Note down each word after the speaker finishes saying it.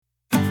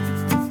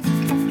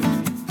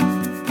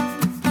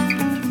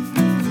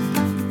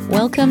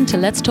Welcome to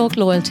Let's Talk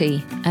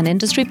Loyalty, an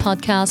industry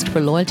podcast for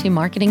loyalty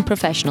marketing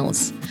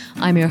professionals.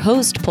 I'm your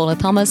host, Paula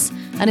Thomas,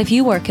 and if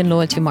you work in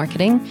loyalty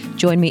marketing,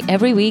 join me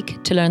every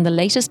week to learn the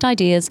latest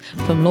ideas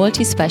from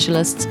loyalty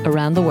specialists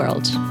around the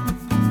world.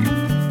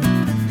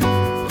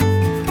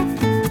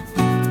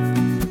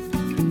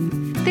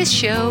 This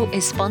show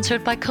is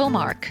sponsored by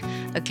Comarch,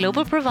 a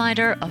global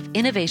provider of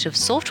innovative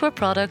software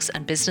products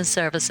and business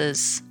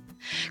services.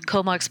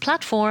 Comarch's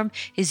platform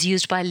is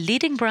used by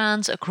leading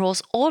brands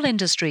across all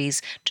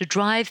industries to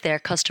drive their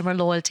customer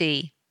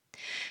loyalty.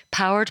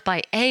 Powered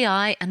by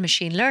AI and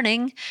machine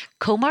learning,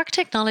 Comarch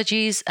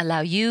technologies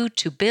allow you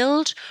to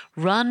build,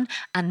 run,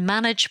 and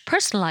manage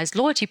personalized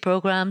loyalty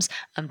programs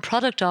and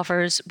product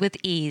offers with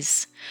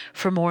ease.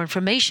 For more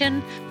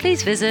information,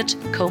 please visit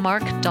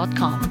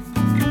comarch.com.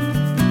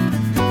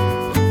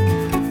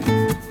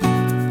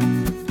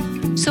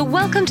 So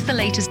welcome to the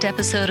latest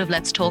episode of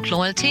Let's Talk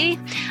Loyalty.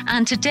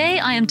 And today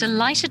I am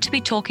delighted to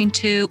be talking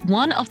to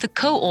one of the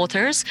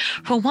co-authors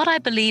for what I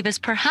believe is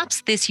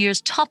perhaps this year's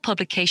top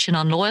publication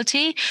on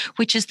loyalty,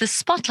 which is the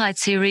Spotlight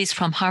series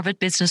from Harvard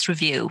Business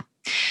Review.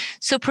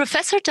 So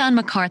Professor Dan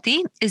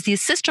McCarthy is the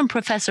Assistant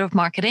Professor of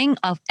Marketing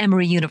of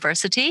Emory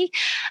University,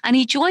 and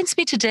he joins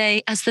me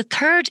today as the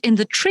third in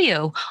the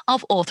trio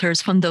of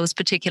authors from those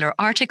particular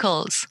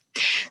articles.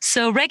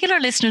 So regular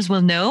listeners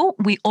will know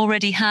we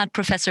already had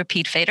Professor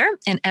Pete Fader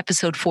in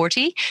episode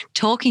 40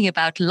 talking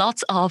about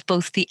lots of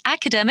both the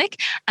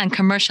academic and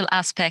commercial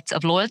aspects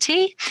of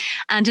loyalty.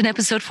 And in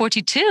episode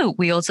 42,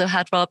 we also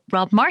had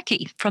Rob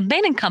Markey from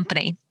Bain &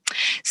 Company.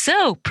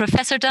 So,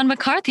 Professor Dan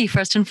McCarthy,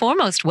 first and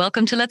foremost,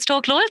 welcome to Let's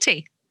Talk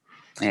Loyalty.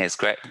 Yeah, it's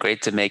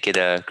great to make it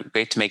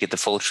the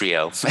full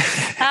trio.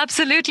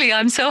 Absolutely,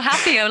 I'm so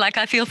happy.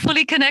 I feel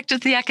fully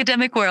connected to the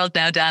academic world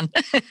now, Dan.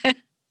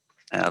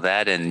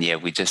 That and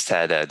we just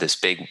had this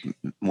big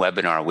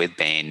webinar with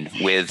Bain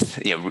with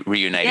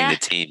reuniting the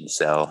team.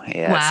 So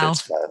wow.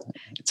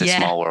 It's a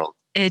small world.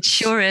 It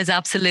sure is,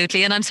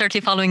 absolutely. And I'm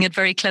certainly following it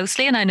very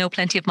closely, and I know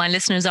plenty of my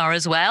listeners are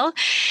as well.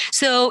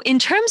 So in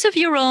terms of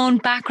your own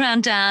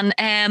background, Dan,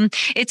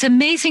 it's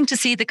amazing to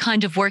see the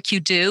kind of work you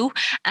do.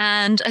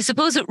 And I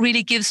suppose it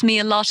really gives me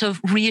a lot of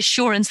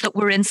reassurance that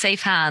we're in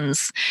safe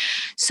hands.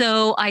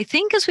 So I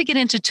think as we get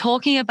into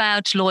talking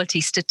about loyalty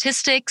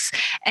statistics,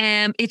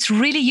 it's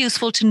really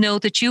useful to know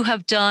that you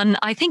have done,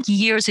 I think,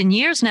 years and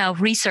years now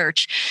of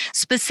research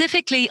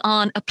specifically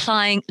on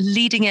applying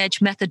leading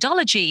edge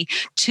methodology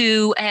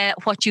to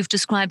what you've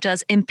described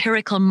as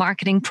empirical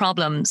marketing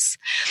problems.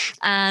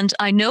 And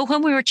I know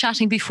when we were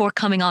chatting before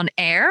coming on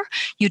air,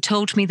 you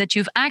told me that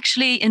you've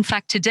actually, in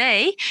fact,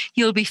 today,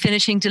 you'll be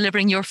finishing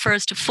delivering your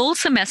first full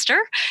semester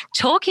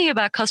talking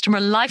about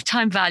customer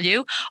lifetime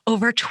value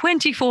over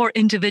 24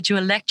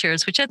 individual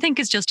lectures, which I think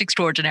is just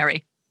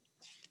extraordinary.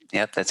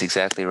 Yep, that's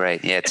exactly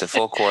right. Yeah, it's a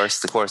full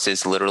course. The course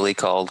is literally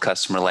called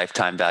Customer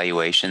Lifetime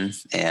Valuation.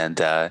 And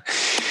wow.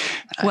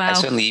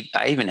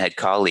 I even had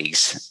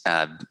colleagues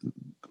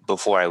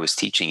before I was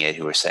teaching it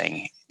who were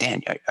saying,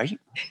 Dan, are you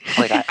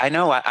like, I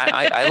know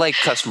I like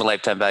customer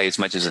lifetime value as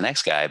much as the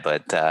next guy,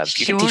 but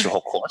you can teach a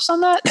whole course on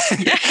that?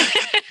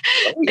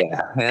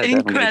 Yeah.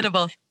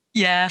 Incredible.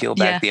 Yeah. Peel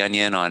back the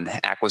onion on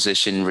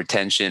acquisition,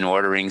 retention,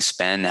 ordering,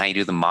 spend, how you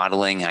do the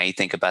modeling, how you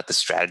think about the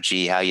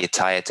strategy, how you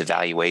tie it to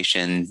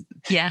valuation,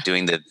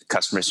 doing the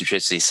customer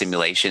centricity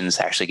simulations,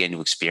 actually getting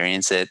to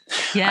experience it.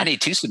 I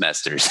need 2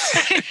 semesters.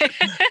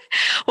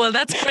 Well,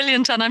 that's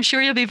brilliant. And I'm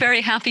sure you'll be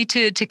very happy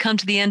to come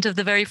to the end of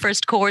the very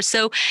first course.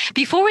 So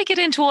before we get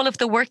into all of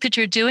the work that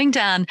you're doing,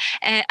 Dan,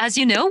 as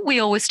you know, we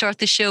always start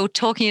the show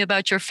talking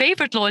about your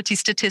favorite loyalty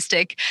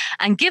statistic.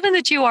 And given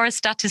that you are a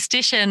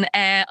statistician,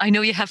 I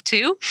know you have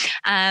 2.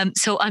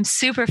 So I'm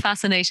super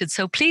fascinated.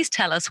 So please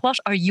tell us, what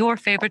are your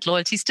favorite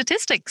loyalty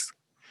statistics?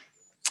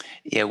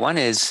 Yeah, one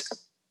is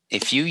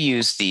if you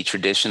use the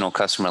traditional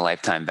customer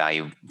lifetime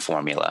value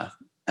formula,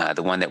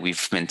 the one that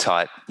we've been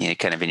taught,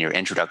 kind of in your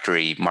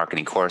introductory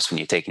marketing course when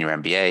you're taking your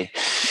MBA,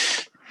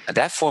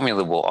 that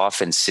formula will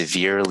often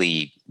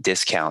severely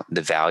discount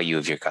the value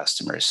of your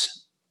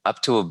customers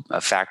up to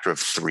a factor of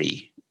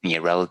 3,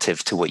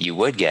 relative to what you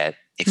would get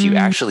if you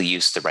actually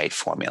used the right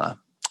formula.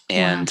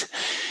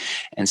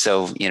 And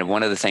so,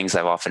 one of the things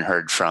I've often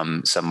heard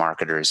from some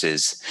marketers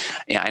is,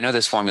 I know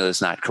this formula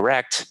is not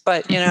correct,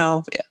 but,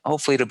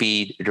 hopefully it'll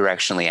be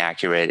directionally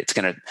accurate. It's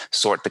going to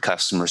sort the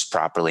customers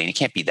properly. And it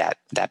can't be that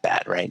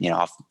bad, right?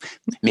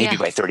 Maybe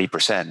by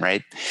 30%,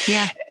 right?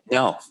 Yeah.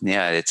 No,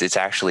 it's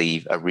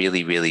actually a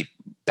really, really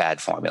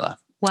bad formula.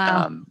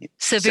 Wow.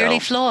 Severely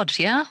flawed.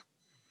 Yeah.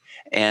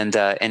 And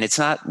it's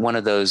not one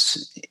of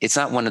those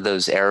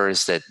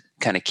errors that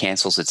kind of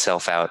cancels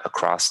itself out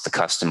across the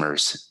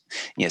customers.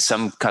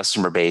 Some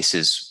customer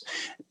bases,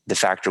 the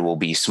factor will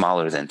be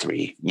smaller than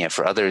 3.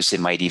 For others,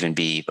 it might even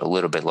be a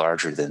little bit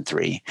larger than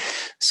 3.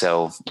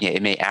 So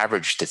it may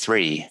average to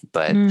 3,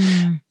 but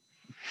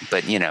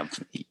you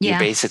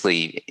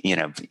basically,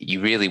 you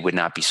really would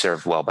not be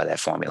served well by that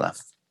formula.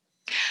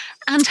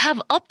 And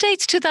have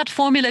updates to that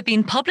formula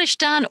been published,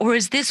 Dan, or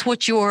is this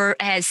what you're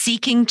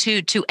seeking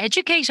to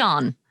educate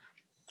on?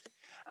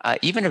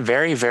 Even a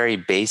very, very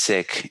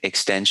basic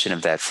extension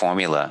of that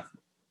formula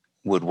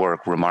would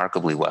work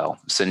remarkably well.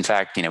 So in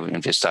fact,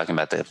 I'm just talking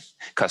about the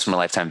customer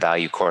lifetime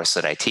value course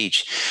that I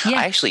teach. Yeah.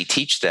 I actually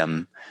teach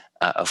them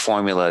a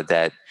formula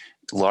that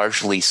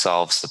largely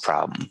solves the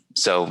problem.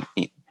 So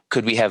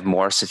could we have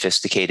more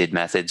sophisticated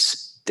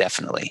methods?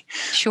 Definitely.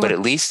 Sure. But at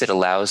least it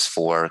allows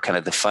for kind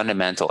of the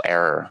fundamental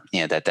error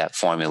that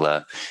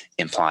formula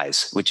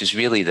implies, which is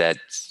really that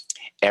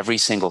every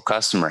single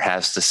customer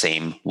has the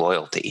same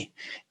loyalty.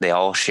 They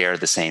all share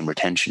the same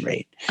retention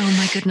rate. Oh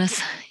my goodness.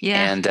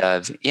 Yeah.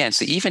 And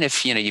so even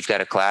if you've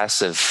got a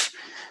class of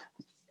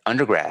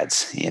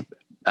undergrads,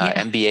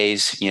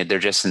 MBAs, they're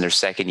just in their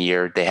second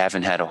year, they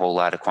haven't had a whole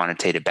lot of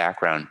quantitative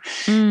background.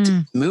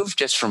 To move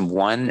just from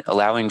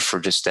allowing for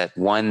just that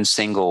one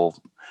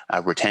single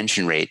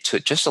retention rate to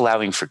just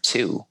allowing for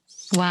two.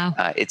 Wow.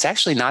 It's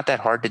actually not that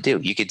hard to do.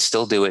 You could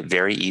still do it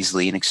very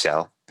easily in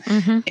Excel.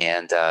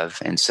 And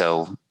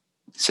so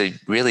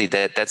really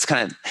that's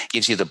kind of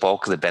gives you the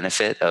bulk of the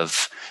benefit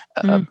of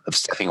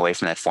stepping away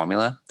from that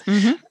formula.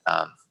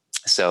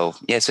 So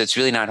it's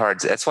really not hard.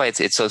 That's why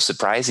it's so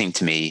surprising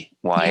to me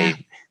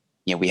why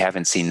we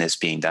haven't seen this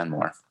being done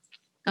more.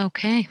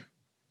 Okay.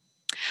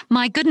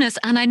 My goodness.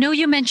 And I know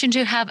you mentioned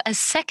you have a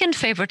second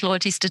favorite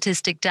loyalty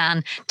statistic,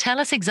 Dan. Tell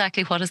us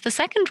exactly what is the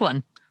second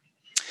one.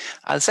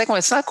 The second one,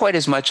 it's not quite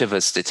as much of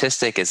a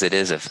statistic as it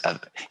is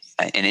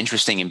an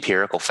interesting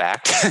empirical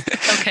fact.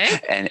 Okay.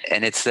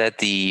 and it's that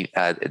the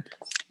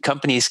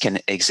companies can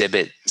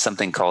exhibit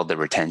something called the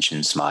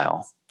retention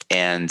smile.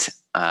 And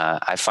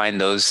I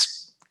find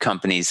those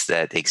companies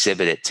that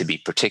exhibit it to be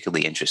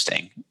particularly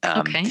interesting.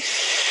 Okay.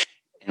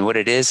 And what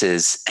it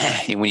is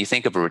when you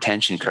think of a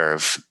retention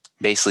curve,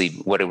 basically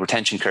what a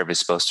retention curve is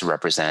supposed to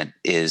represent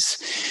is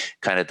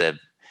kind of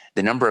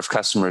the number of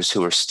customers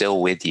who are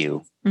still with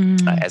you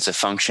as a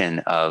function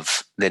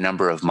of the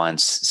number of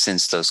months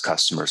since those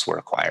customers were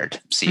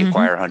acquired. So you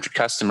acquire 100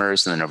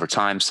 customers, and then over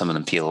time, some of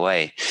them peel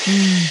away.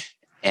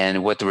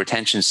 And what the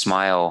retention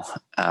smile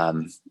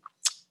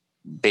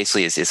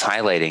basically is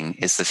highlighting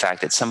is the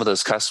fact that some of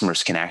those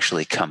customers can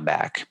actually come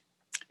back.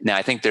 Now,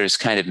 I think there's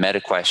kind of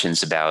meta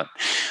questions about,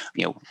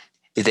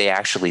 did they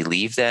actually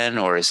leave then?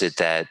 Or is it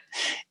that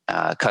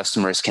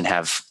customers can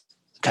have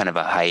kind of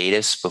a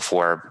hiatus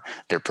before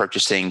their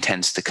purchasing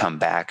tends to come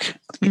back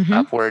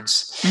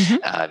upwards?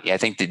 I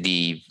think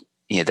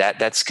that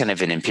that's kind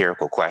of an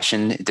empirical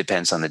question. It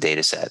depends on the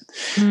data set.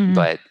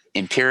 But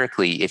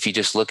empirically, if you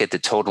just look at the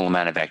total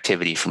amount of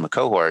activity from a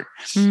cohort,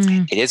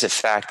 it is a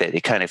fact that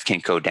it kind of can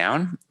go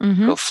down,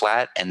 go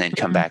flat, and then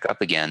come back up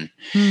again.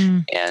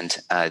 And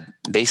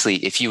basically,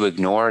 if you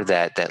ignore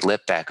that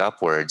lip back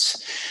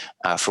upwards,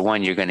 for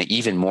one, you're going to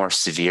even more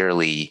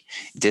severely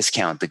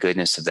discount the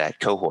goodness of that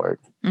cohort.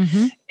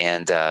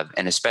 And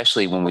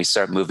especially when we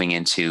start moving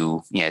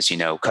into, as you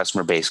know,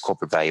 customer-based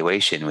corporate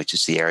valuation, which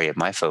is the area of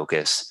my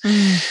focus,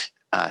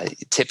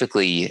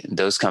 typically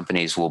those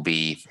companies will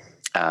be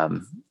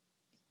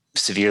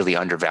severely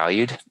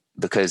undervalued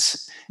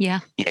because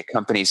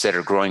companies that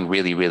are growing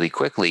really, really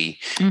quickly,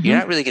 you're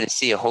not really going to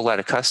see a whole lot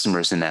of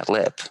customers in that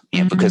lip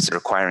because they're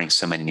acquiring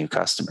so many new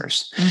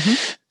customers.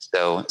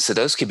 So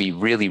those could be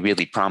really,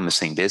 really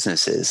promising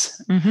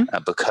businesses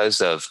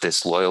because of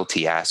this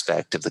loyalty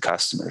aspect of the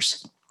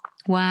customers.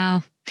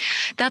 Wow.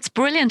 That's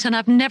brilliant. And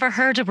I've never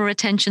heard of a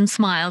retention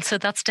smile. So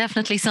that's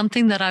definitely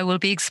something that I will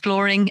be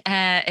exploring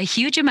a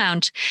huge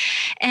amount.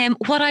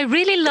 What I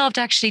really loved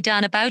actually,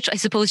 Dan, about, I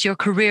suppose, your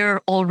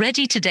career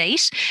already to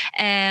date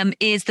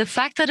is the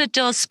fact that it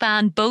does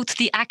span both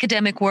the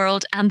academic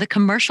world and the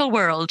commercial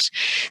world.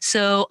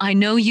 So I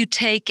know you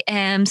take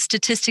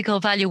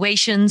statistical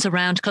valuations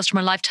around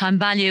customer lifetime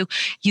value.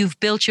 You've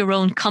built your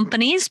own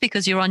companies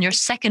because you're on your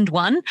second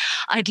one.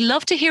 I'd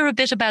love to hear a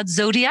bit about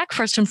Zodiac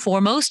first and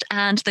foremost,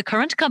 and the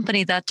current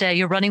company that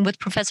you're running with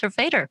Professor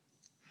Fader.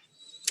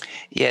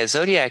 Yeah,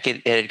 Zodiac,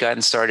 it had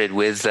gotten started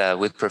with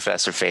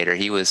Professor Fader.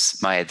 He was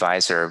my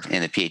advisor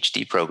in the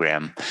PhD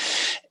program.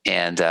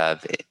 And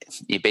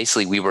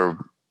basically we were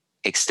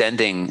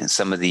extending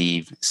some of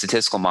the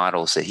statistical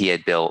models that he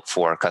had built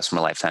for customer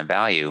lifetime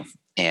value.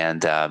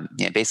 And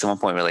based on one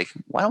point, we're like,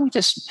 why don't we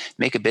just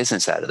make a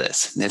business out of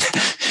this?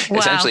 Wow.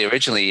 Essentially,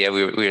 originally,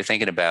 we were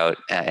thinking about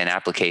an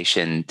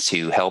application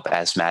to help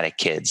asthmatic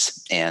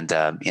kids, and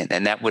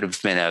that would have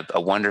been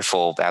a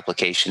wonderful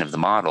application of the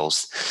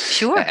models.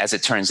 Sure. As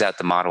it turns out,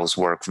 the models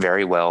work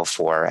very well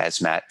for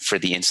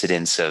the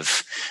incidence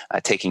of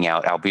taking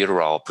out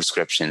albuterol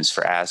prescriptions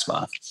for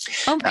asthma.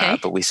 Okay.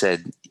 But we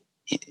said,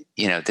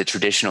 the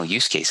traditional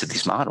use case of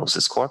these models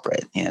is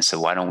corporate. So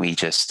why don't we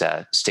just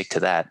stick to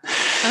that?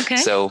 Okay.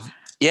 So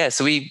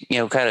we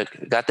kind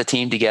of got the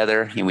team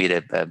together, and we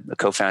had a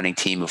co-founding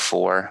team of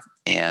 4,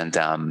 and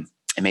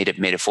made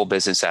a full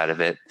business out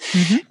of it.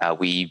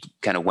 We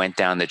kind of went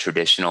down the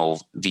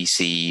traditional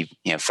VC,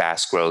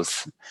 fast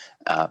growth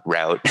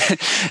route.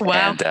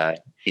 Wow.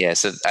 And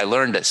so I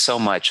learned so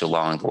much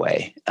along the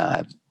way.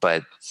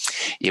 But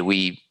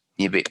we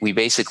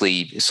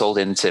basically sold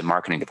into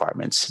marketing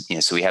departments.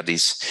 So we have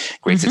these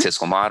great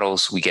statistical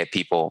models. We get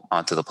people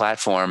onto the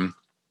platform.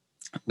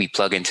 We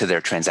plug into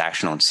their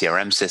transactional and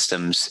CRM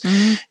systems.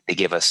 Mm-hmm. They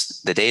give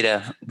us the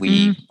data.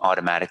 We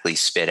automatically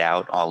spit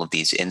out all of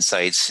these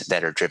insights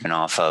that are driven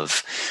off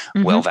of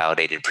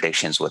well-validated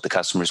predictions, what the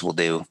customers will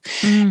do.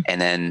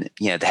 And then,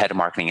 the head of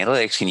marketing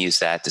analytics can use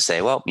that to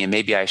say, well,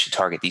 maybe I should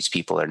target these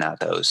people or not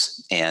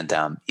those. And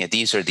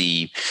these are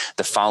the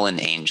fallen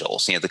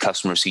angels, the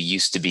customers who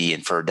used to be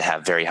inferred to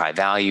have very high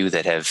value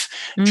that have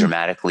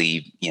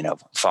dramatically,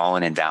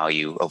 fallen in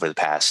value over the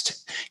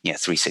past,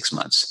 3-6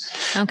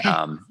 months. Okay.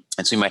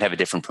 And so we might have a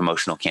different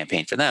promotional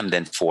campaign for them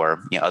than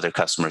for other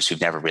customers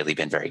who've never really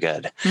been very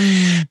good.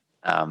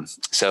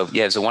 So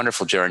it was a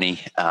wonderful journey.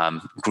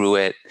 Grew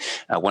it.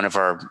 One of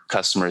our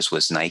customers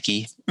was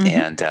Nike,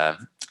 and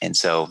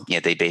so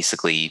they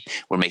basically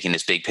were making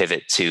this big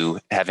pivot to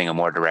having a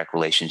more direct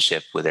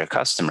relationship with their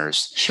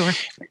customers. Sure.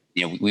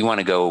 We want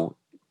to go,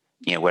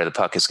 where the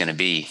puck is going to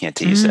be,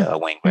 to use a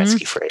Wayne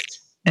Gretzky phrase.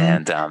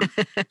 And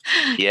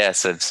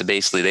so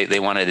basically they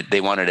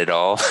wanted it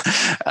all.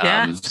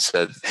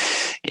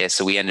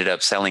 So we ended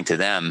up selling to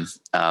them.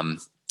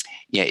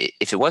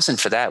 If it wasn't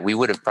for that, we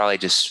would have probably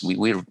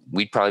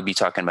we'd probably be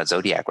talking about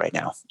Zodiac right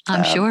now.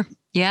 I'm sure.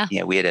 Yeah.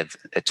 We had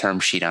a term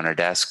sheet on our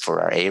desk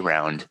for our A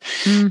round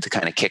to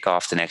kind of kick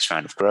off the next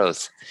round of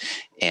growth.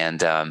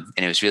 And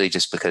it was really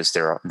just because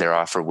their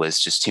offer was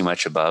just too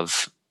much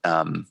above,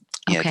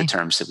 the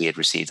terms that we had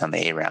received on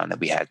the A round that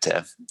we had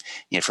to,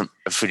 from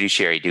a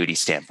fiduciary duty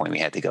standpoint, we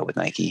had to go with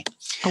Nike.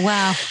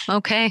 Wow.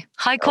 Okay.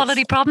 High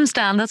quality problems,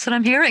 Dan. That's what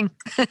I'm hearing.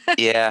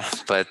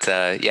 But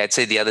I'd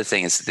say the other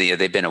thing is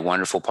they've been a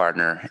wonderful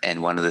partner.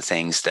 And one of the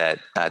things that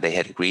they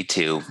had agreed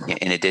to,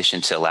 in addition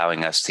to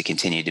allowing us to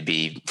continue to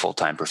be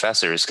full-time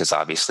professors, because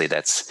obviously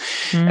that's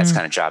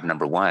kind of job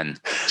number one.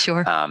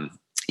 Sure.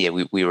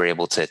 We were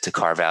able to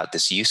carve out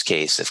this use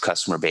case of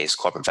customer-based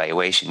corporate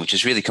valuation, which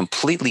is really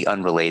completely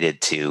unrelated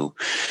to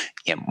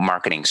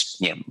marketing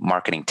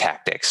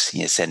tactics,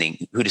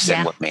 sending who to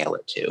send what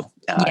mailer to.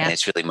 And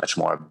it's really much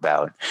more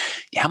about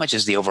how much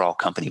is the overall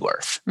company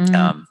worth.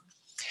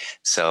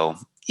 So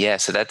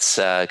that's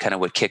kind of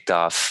what kicked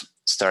off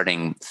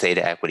starting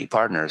Theta Equity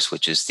Partners,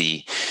 which is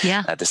the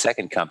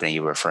second company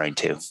you were referring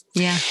to.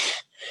 Yeah.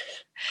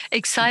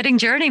 Exciting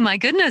journey. My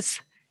goodness.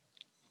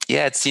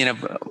 Yeah, it's,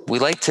 we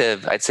like to,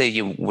 I'd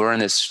say we're in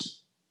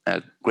this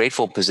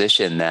grateful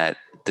position that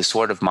the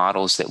sort of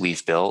models that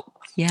we've built,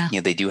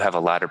 they do have a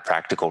lot of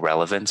practical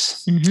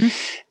relevance.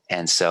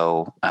 And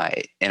so,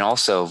 and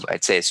also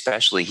I'd say,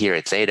 especially here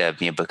at Theta,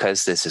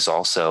 because this is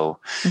also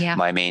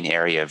my main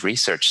area of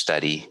research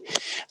study,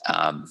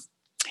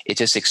 it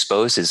just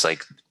exposes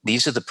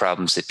these are the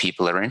problems that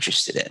people are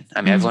interested in.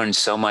 I mean, I've learned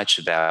so much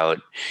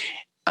about,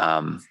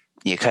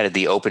 kind of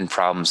the open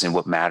problems and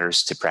what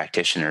matters to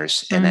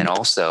practitioners. And then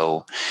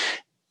also,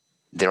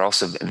 they're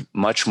also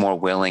much more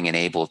willing and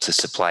able to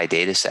supply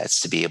data sets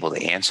to be able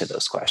to answer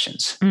those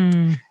questions.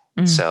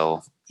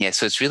 So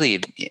it's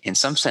really, in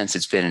some sense,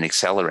 it's been an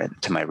accelerant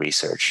to my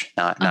research,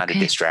 not a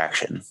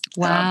distraction.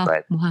 Wow.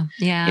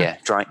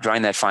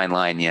 Drawing that fine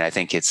line, I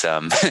think it's,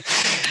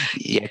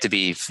 you have to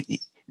be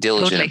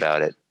diligent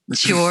about it.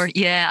 Sure.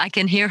 Yeah, I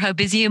can hear how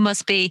busy you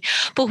must be.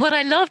 But what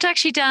I loved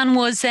actually, Dan,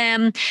 was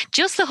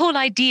just the whole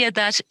idea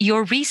that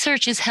your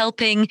research is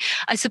helping,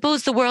 I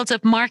suppose, the worlds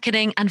of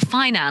marketing and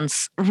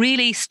finance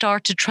really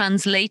start to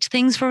translate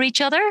things for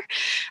each other.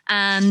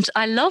 And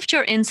I loved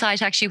your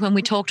insight actually when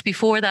we talked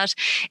before that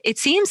it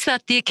seems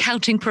that the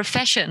accounting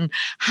profession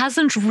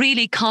hasn't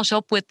really caught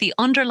up with the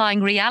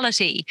underlying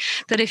reality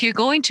that if you're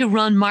going to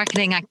run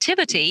marketing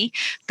activity,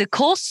 the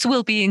costs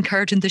will be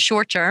incurred in the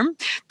short term,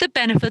 the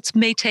benefits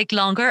may take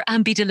longer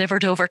and be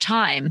delivered over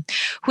time,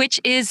 which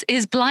is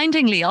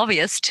blindingly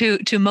obvious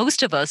to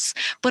most of us,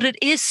 but it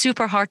is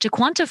super hard to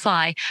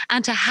quantify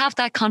and to have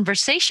that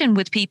conversation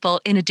with people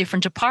in a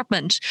different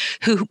department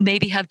who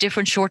maybe have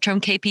different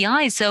short-term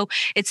KPIs. So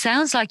it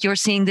sounds like you're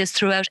seeing this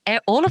throughout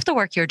all of the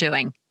work you're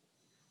doing.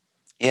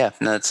 Yeah,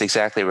 no, that's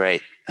exactly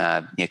right.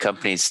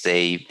 Companies,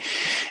 they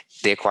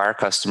acquire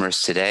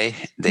customers today.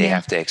 They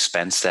have to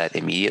expense that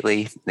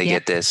immediately. They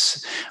get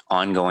this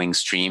ongoing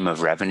stream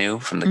of revenue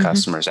from the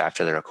customers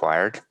after they're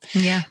acquired.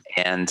 Yeah.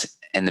 And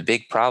the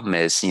big problem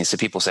is, so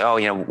people say,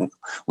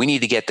 we need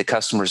to get the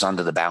customers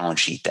onto the balance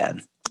sheet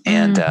then.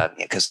 And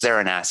because they're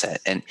an asset.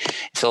 And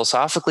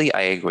philosophically,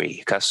 I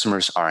agree.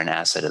 Customers are an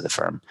asset of the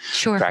firm.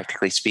 Sure.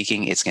 Practically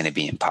speaking, it's going to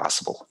be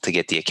impossible to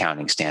get the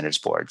accounting standards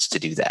boards to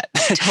do that.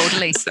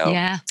 Totally. So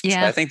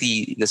I think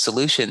the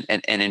solution,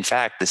 and in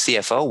fact, the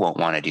CFO won't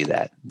want to do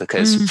that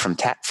because for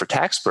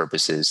tax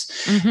purposes,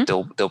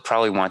 they'll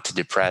probably want to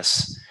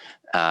depress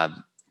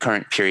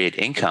current period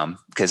income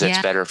because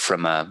that's better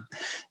from a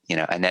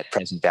net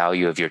present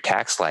value of your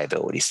tax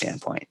liability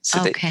standpoint.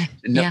 So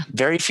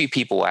very few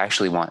people will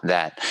actually want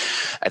that.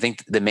 I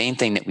think the main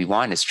thing that we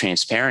want is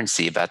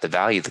transparency about the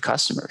value of the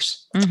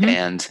customers.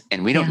 And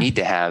we don't need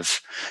to have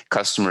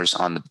customers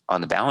on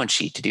the balance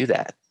sheet to do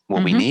that.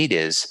 What we need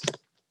is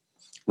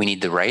we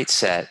need the right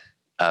set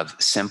of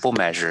simple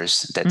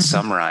measures that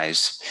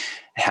summarize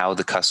how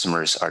the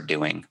customers are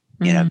doing.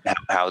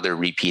 how they're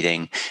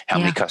repeating, how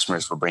many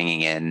customers we're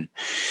bringing in,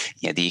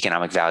 the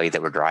economic value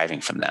that we're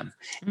driving from them.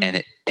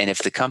 And if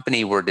the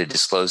company were to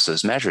disclose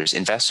those measures,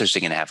 investors are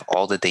going to have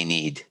all that they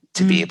need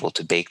to be able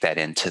to bake that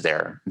into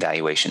their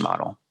valuation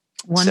model.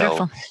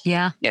 Wonderful.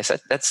 So, yes,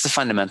 that's the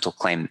fundamental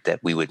claim that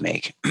we would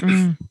make.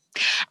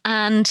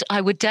 And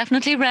I would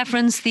definitely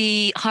reference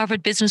the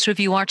Harvard Business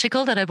Review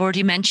article that I've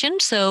already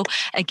mentioned. So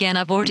again,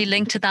 I've already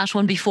linked to that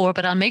one before,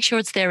 but I'll make sure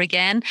it's there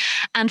again.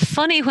 And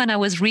funny, when I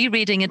was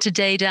rereading it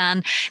today,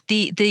 Dan,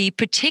 the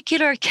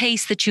particular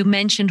case that you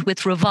mentioned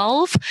with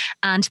Revolve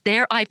and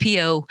their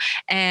IPO,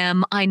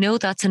 I know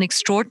that's an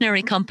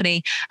extraordinary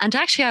company. And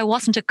actually, I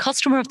wasn't a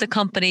customer of the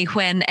company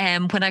when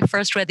I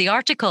first read the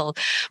article,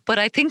 but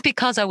I think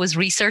because I was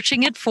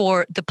researching it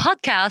for the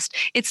podcast,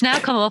 it's now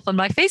come up on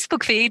my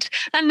Facebook feed,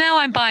 and now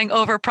I'm buying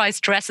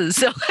overpriced dresses.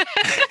 So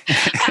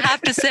I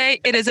have to say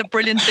it is a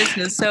brilliant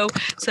business.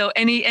 So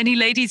any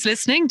ladies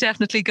listening,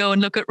 definitely go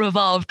and look at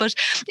Revolve. But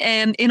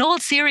in all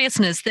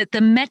seriousness,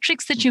 the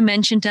metrics that you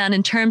mentioned, Dan,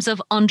 in terms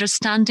of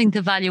understanding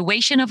the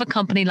valuation of a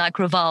company like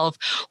Revolve,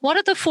 what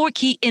are the 4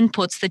 key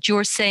inputs that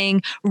you're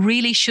saying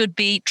really should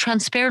be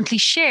transparently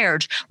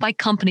shared by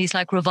companies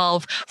like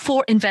Revolve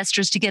for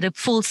investors to get a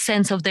full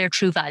sense of their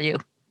true value?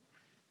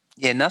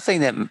 Yeah, nothing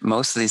that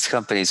most of these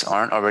companies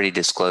aren't already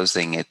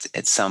disclosing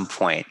at some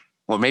point.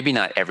 Well, maybe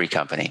not every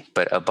company,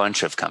 but a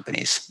bunch of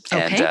companies.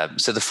 Okay.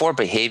 And so the 4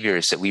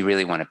 behaviors that we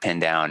really want to pin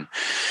down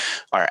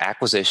are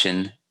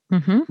acquisition,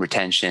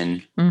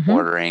 retention,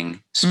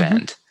 ordering,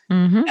 spend.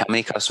 How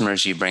many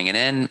customers are you bringing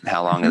in?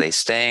 How long are they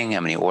staying? How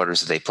many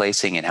orders are they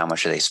placing? And how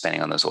much are they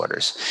spending on those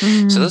orders?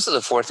 So those are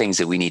the 4 things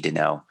that we need to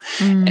know.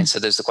 And so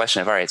there's the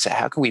question of, all right, so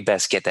how can we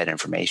best get that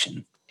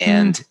information?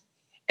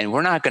 And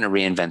we're not going to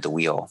reinvent the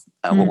wheel.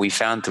 What we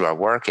found through our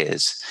work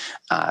is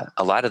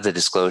a lot of the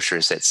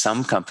disclosures that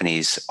some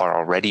companies are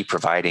already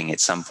providing at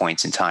some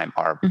points in time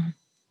are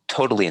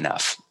totally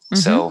enough.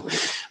 So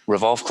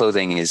Revolve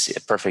Clothing is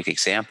a perfect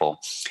example.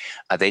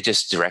 They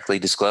just directly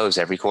disclose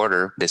every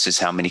quarter, this is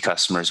how many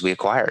customers we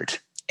acquired.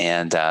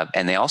 And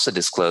they also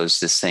disclose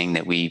this thing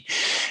that we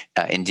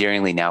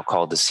endearingly now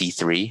call the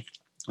C3,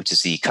 which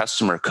is the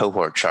customer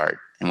cohort chart.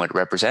 And what it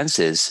represents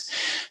is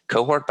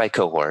cohort by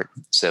cohort.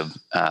 So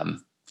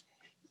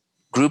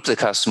group the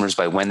customers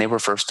by when they were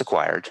first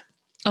acquired.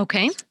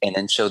 Okay. And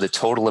then show the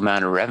total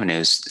amount of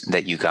revenues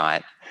that you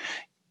got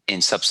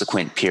in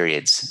subsequent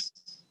periods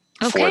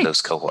for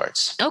those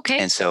cohorts. Okay.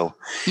 And so,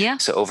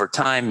 so over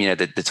time,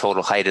 the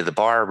total height of the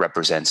bar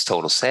represents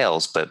total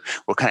sales, but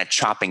we're kind of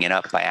chopping it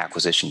up by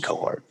acquisition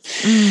cohort.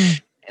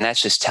 And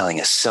that's just telling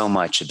us so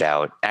much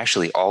about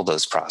actually all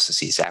those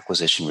processes: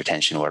 acquisition,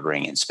 retention,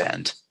 ordering, and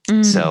spend.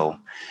 So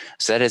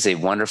that is a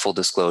wonderful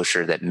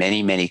disclosure that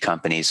many, many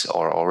companies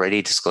are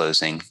already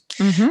disclosing.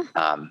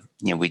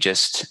 We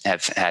just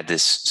have had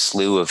this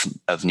slew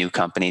of new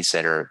companies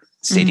that are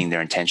stating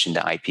their intention to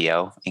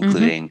IPO,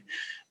 including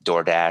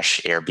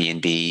DoorDash,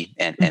 Airbnb,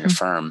 and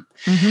Affirm.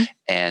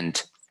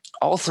 And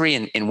all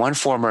 3 in one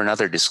form or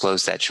another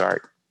disclose that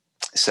chart.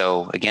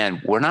 So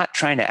again, we're not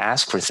trying to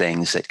ask for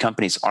things that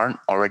companies aren't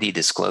already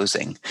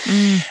disclosing.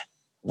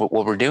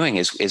 What we're doing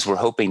is we're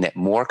hoping that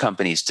more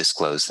companies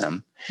disclose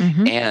them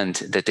and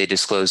that they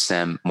disclose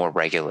them more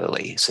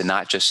regularly. So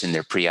not just in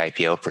their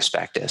pre-IPO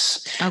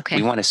prospectus.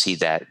 We want to see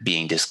that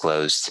being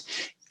disclosed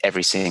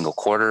every single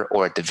quarter,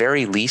 or at the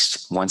very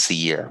least once a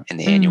year in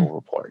the annual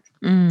report.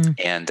 And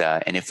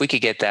if we could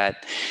get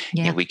that,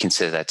 we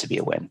consider that to be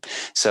a win.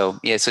 So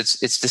so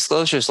it's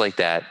disclosures like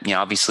that.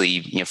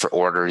 Obviously, for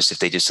orders, if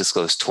they just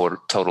disclose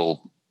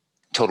total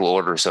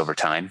orders over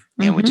time,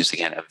 which is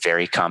again a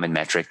very common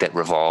metric that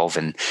Revolve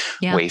and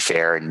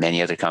Wayfair and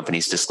many other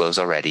companies disclose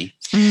already.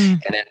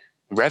 And then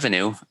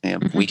revenue,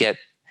 we get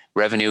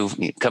revenue.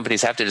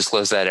 Companies have to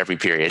disclose that every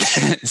period.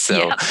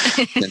 So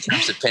in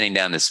terms of pinning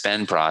down the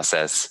spend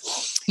process,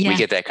 we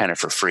get that kind of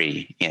for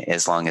free,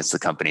 as long as the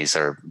companies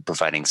are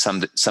providing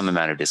some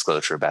amount of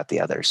disclosure about the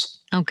others.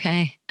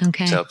 Okay.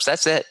 So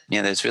that's it.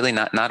 There's really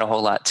not a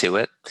whole lot to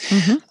it.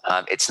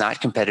 It's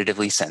not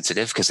competitively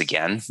sensitive because,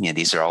 again,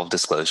 these are all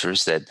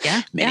disclosures that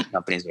many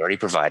companies are already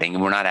providing,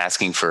 and we're not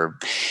asking for,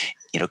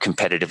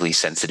 competitively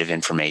sensitive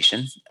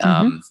information.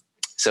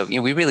 So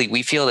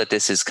we feel that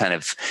this is kind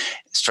of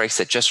strikes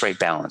that just right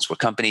balance where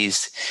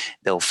companies,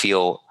 they'll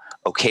feel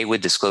okay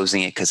with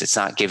disclosing it because it's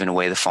not giving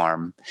away the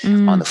farm.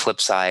 On the flip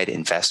side,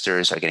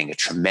 investors are getting a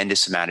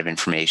tremendous amount of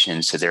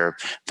information, so their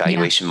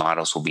valuation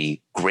models will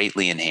be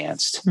greatly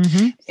enhanced.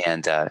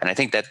 And I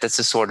think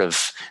those are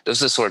the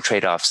sort of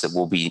trade-offs that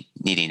we'll be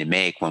needing to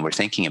make when we're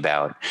thinking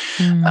about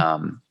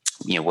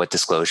what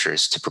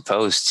disclosures to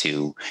propose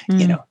to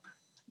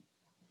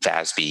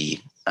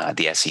FASB,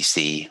 the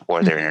SEC,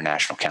 or their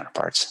international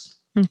counterparts.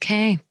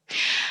 Okay.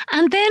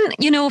 And then,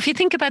 if you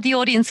think about the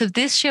audience of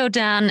this show,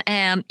 Dan,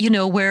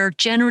 we're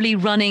generally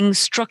running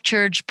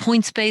structured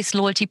points-based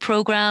loyalty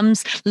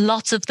programs,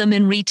 lots of them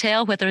in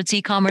retail, whether it's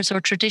e-commerce or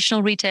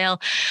traditional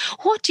retail.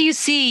 What do you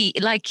see?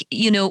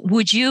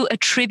 Would you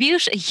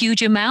attribute a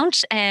huge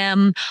amount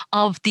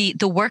of the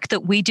work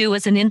that we do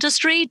as an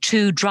industry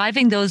to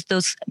driving those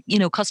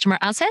customer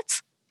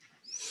assets?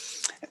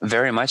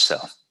 Very much so.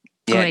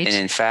 Yeah, Great. and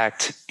in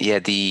fact, I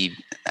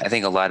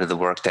think a lot of the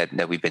work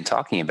that we've been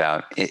talking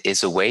about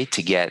is a way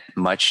to get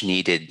much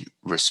needed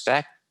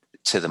respect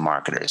to the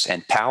marketers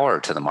and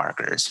power to the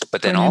marketers,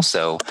 but then Brilliant.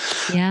 also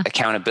Yeah.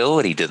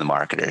 accountability to the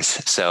marketers.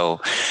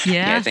 So I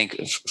Yeah. think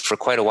for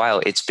quite a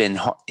while, it's been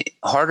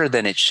harder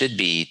than it should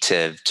be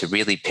to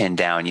really pin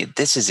down,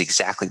 this is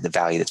exactly the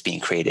value that's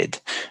being created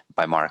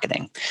by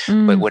marketing.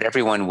 But what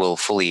everyone will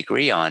fully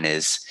agree on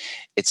is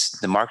it's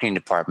the marketing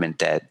department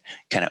that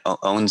kind of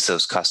owns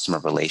those customer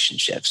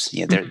relationships.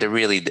 They're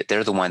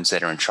the ones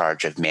that are in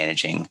charge of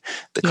managing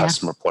the Yeah.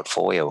 customer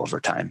portfolio over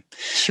time.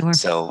 Sure.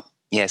 So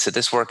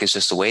this work is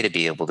just a way to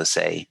be able to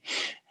say,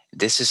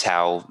 this is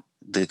how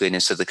the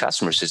goodness of the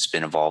customers has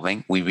been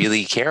evolving. We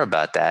really care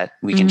about that.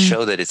 We can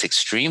show that it's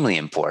extremely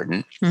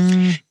important.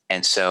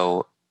 And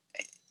so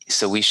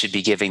we should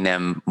be giving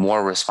them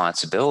more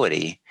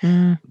responsibility.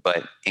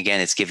 But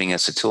again, it's giving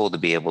us a tool to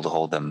be able to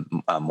hold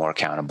them more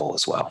accountable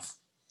as well.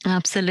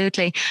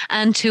 Absolutely.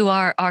 And to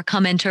our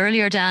comment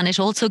earlier, Dan, it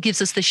also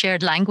gives us the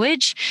shared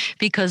language,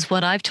 because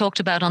what I've talked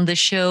about on this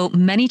show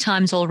many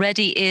times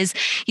already is,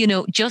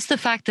 just the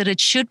fact that it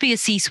should be a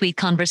C-suite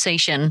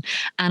conversation.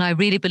 And I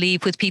really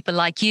believe with people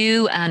like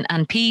you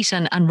and Pete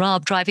and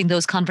Rob driving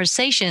those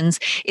conversations,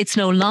 it's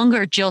no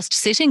longer just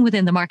sitting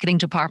within the marketing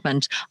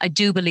department. I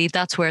do believe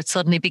that's where it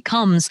suddenly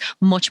becomes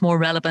much more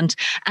relevant.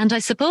 And I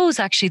suppose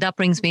actually that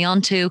brings me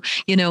on to,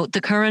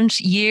 the current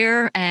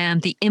year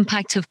and the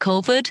impact of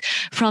COVID.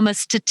 From a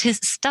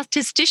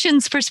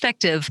statistician's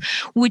perspective,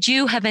 would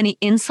you have any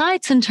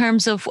insights in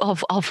terms of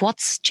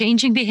what's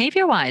changing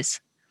behavior-wise?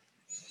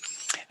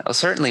 Well,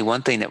 certainly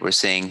one thing that we're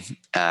seeing,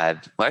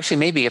 actually,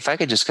 maybe if I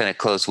could just kind of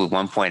close with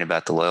one point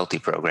about the loyalty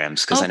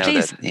programs, because I know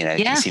please. that,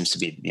 it seems to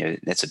be,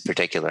 it's a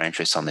particular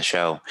interest on the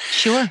show.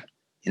 Sure.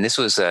 And this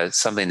was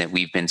something that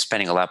we've been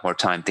spending a lot more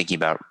time thinking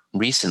about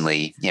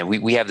recently.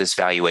 We have this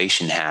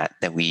valuation hat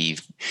that we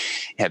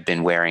have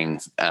been wearing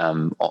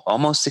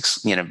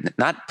almost,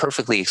 not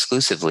perfectly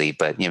exclusively,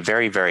 but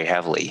very, very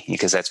heavily,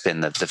 because that's been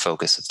the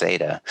focus of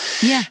Theta.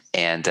 Yeah.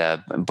 And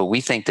but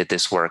we think that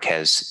this work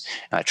has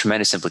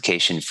tremendous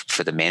implication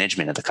for the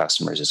management of the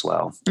customers as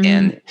well.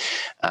 And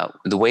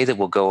the way that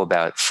we'll go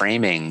about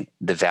framing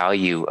the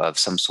value of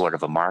some sort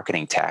of a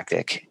marketing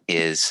tactic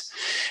is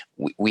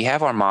we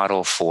have our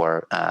model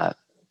for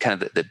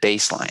kind of the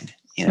baseline.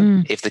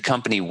 If the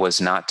company was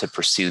not to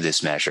pursue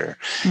this measure,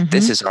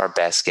 this is our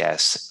best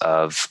guess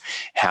of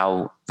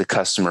how the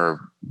customer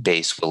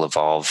base will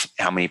evolve,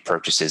 how many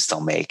purchases they'll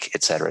make,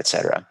 et cetera, et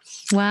cetera.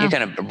 Wow. You're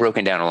kind of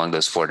broken down along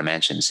those 4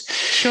 dimensions.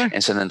 Sure.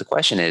 And so then the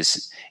question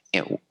is,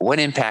 what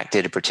impact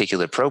did a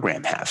particular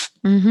program have?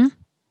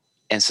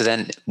 And so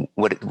then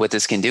what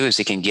this can do is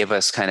it can give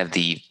us kind of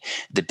the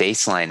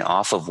baseline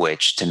off of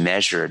which to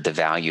measure the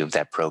value of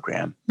that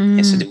program.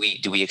 And so do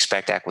we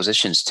expect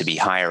acquisitions to be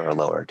higher or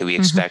lower? Do we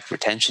expect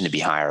retention to be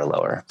higher or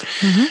lower?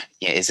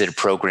 Is it a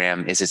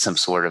program? Is it some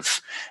sort of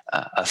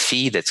a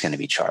fee that's going to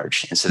be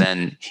charged? And so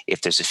then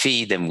if there's a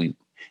fee, then we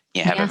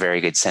have a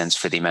very good sense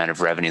for the amount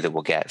of revenue that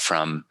we'll get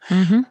from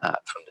the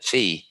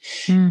fee.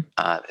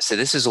 So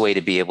this is a way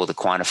to be able to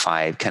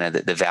quantify kind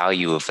of the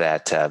value of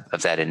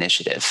that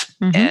initiative.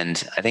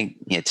 And I think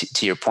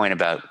to your point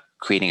about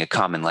creating a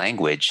common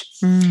language,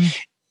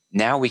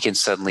 now we can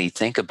suddenly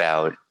think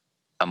about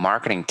a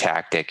marketing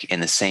tactic in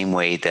the same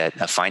way that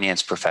a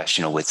finance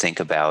professional would think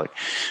about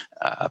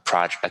a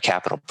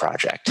capital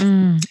project.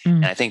 And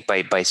I think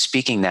by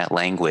speaking that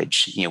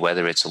language,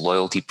 whether it's a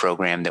loyalty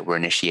program that we're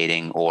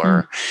initiating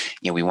or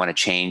we want to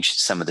change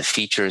some of the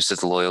features of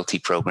the loyalty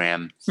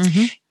program,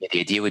 the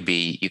idea would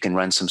be you can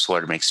run some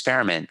sort of an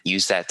experiment,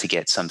 use that to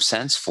get some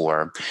sense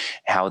for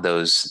how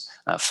those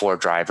 4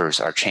 drivers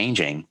are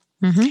changing.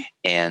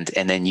 And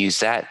then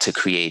use that to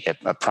create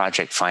a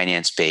project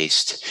finance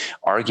based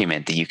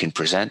argument that you can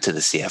present to the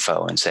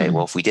CFO and say,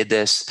 well, if we did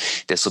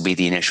this, this will be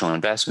the initial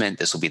investment,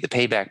 this will be the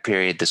payback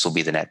period, this will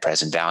be the net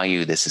present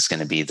value, this is going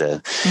to be the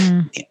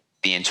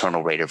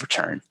internal rate of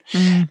return.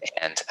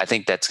 And I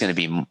think that's going to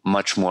be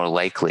much more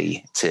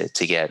likely to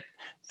get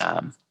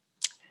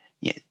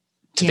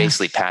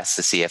basically pass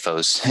the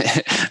CFO's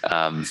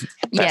the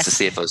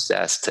CFO's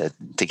desk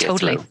to get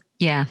through.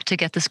 Yeah, to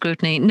get the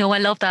scrutiny. No, I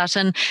love that.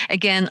 And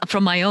again,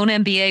 from my own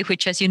MBA,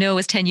 which, as you know,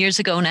 is 10 years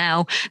ago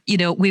now,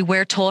 we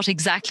were taught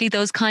exactly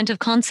those kind of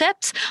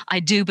concepts. I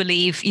do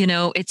believe,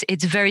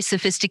 it's very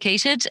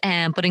sophisticated,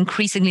 but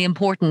increasingly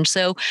important.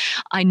 So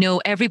I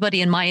know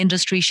everybody in my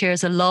industry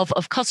shares a love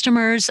of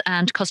customers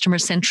and customer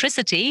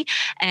centricity.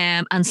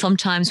 And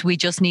sometimes we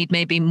just need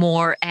maybe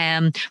more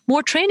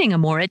training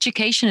and more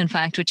education, in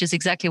fact, which is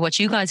exactly what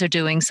you guys are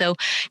doing. So,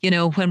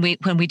 when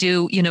we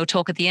do,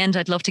 talk at the end,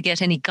 I'd love to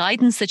get any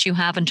guidance that you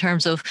have in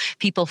terms of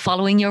people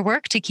following your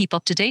work to keep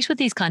up to date with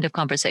these kind of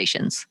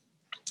conversations.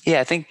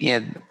 Yeah, I think,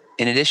 in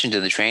addition to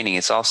the training,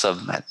 it's also,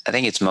 I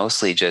think it's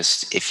mostly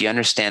just if you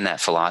understand that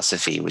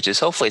philosophy, which is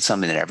hopefully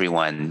something that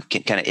everyone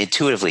can kind of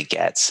intuitively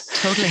gets.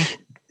 Totally.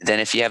 then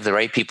if you have the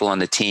right people on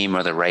the team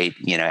or the right,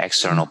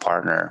 external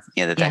partner,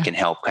 that can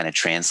help kind of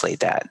translate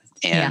that.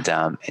 And,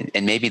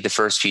 and maybe the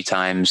first few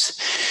times,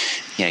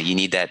 you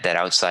need that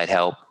outside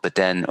help, but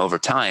then over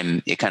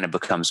time it kind of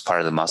becomes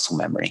part of the muscle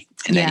memory,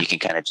 and then you can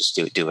kind of just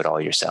do it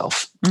all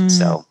yourself.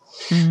 So,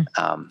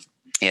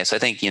 so I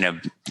think, you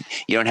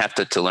don't have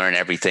to learn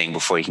everything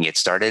before you can get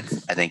started.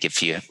 I think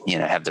if you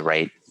have the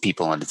right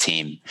people on the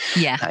team,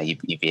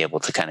 you'd be able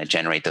to kind of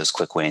generate those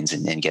quick wins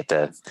and get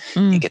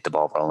the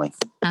ball rolling.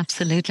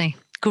 Absolutely.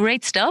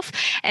 Great stuff.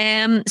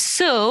 The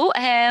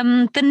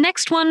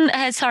next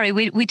one, sorry,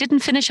 we didn't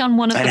finish on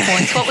one of the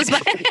points. What was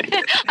my,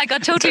 I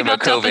got totally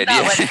wrapped up in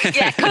that one.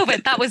 Yeah,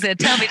 COVID, that was it.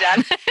 Tell me,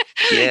 Dan.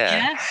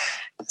 Yeah.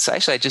 So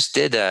actually I just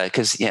did,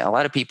 because a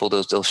lot of people,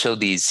 they'll show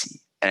these,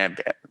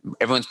 and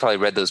everyone's probably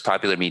read those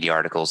popular media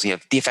articles. You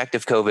have the effect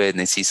of COVID, and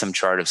they see some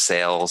chart of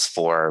sales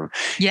for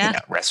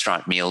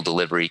restaurant meal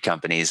delivery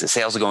companies. The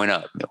sales are going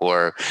up,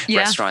 or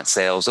restaurant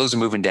sales, those are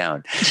moving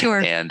down. Sure.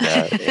 And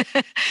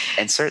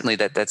and certainly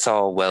that's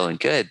all well and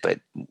good. But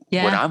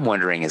what I'm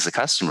wondering as a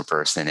customer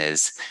person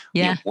is,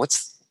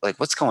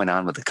 what's going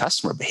on with the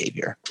customer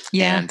behavior?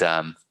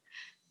 Yeah.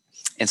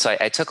 And so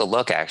I took a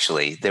look.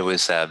 Actually, there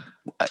was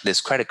this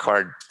credit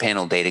card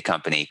panel data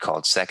company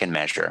called Second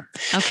Measure.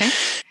 Okay.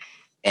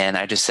 And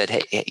I just said,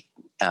 hey,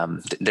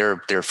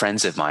 they're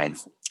friends of mine.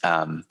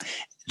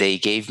 They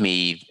gave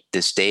me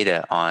this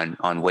data on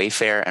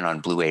Wayfair and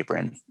on Blue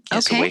Apron.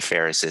 And so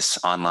Wayfair is this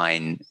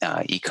online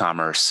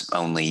e-commerce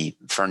only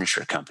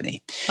furniture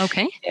company.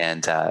 Okay.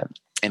 And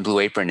Blue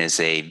Apron is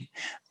a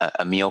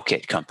meal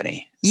kit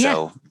company. Yeah.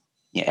 So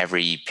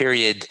every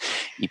period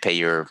you pay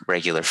your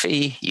regular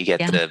fee, you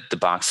get the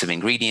box of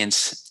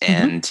ingredients,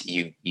 and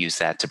you use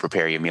that to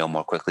prepare your meal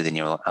more quickly than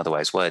you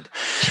otherwise would.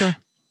 Sure.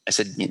 I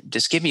said,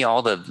 just give me a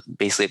lot of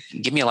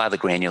the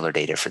granular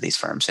data for these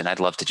firms. And I'd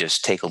love to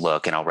just take a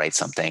look, and I'll write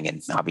something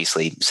and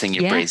obviously sing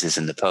your praises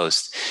in the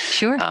post.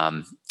 Sure.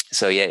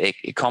 So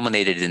it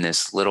culminated in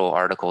this little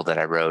article that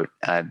I wrote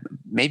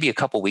maybe a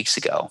couple weeks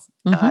ago,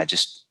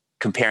 just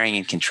comparing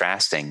and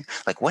contrasting,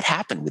 like what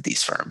happened with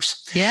these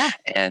firms. Yeah.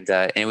 And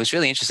it was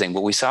really interesting.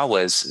 What we saw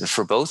was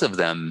for both of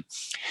them,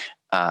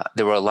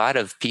 there were a lot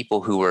of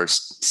people who were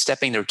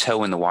stepping their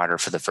toe in the water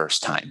for the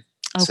first time.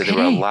 Okay. So there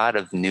were a lot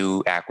of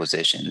new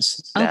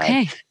acquisitions.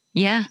 They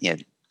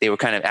were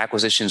kind of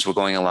acquisitions were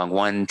going along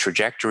one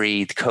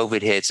trajectory. The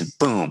COVID hits, and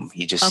boom,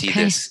 you just see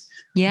this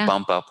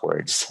bump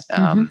upwards.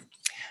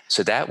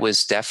 So that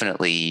was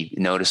definitely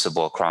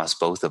noticeable across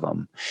both of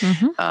them.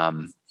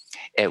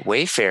 At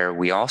Wayfair,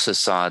 we also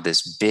saw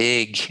this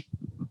big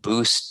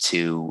boost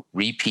to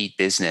repeat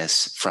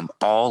business from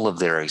all of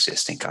their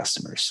existing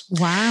customers.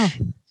 Wow.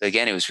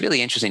 Again, it was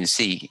really interesting to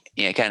see,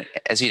 kind of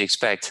as you'd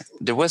expect,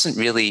 there wasn't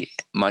really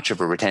much of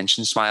a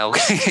retention smile,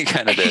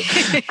 kind of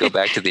to go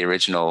back to the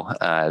original,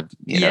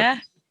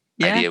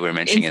 idea we were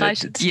mentioning in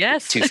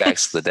the 2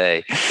 facts of the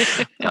day.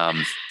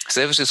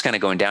 So it was just kind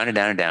of going down and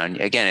down and down.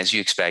 Again, as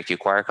you expect, you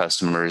acquire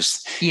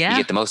customers, you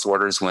get the most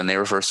orders when they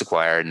were first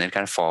acquired, and then it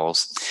kind of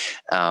falls.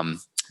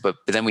 But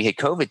then we hit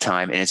COVID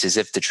time, and it's as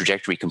if the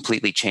trajectory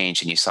completely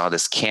changed, and you saw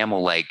this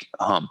camel-like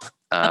hump.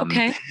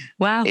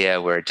 Wow. Yeah,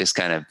 where it just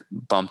kind of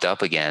bumped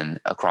up again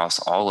across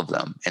all of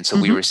them. And so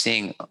we were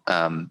seeing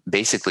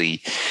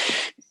basically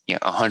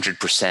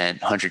 100%,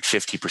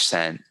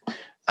 150%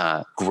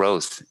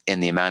 growth in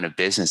the amount of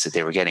business that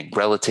they were getting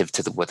relative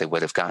to what they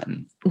would have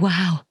gotten.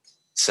 Wow.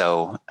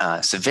 So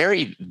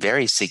very,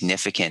 very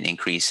significant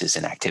increases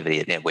in activity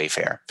at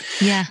Wayfair.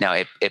 Yeah. Now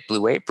at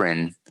Blue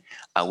Apron,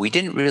 we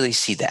didn't really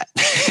see that.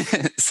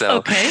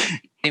 So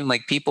it seemed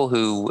like people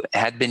who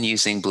had been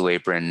using Blue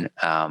Apron,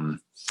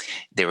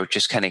 they were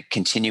just kind of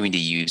continuing to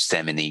use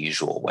them in the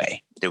usual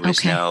way. There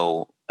was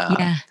no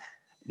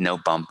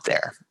bump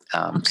there.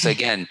 So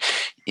again,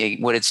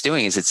 what it's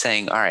doing is it's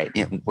saying, all right,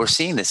 we're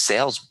seeing the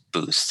sales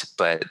boost,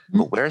 but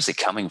where is it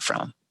coming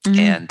from?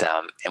 And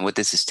what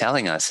this is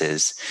telling us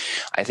is,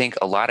 I think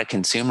a lot of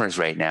consumers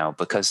right now,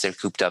 because they're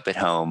cooped up at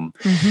home,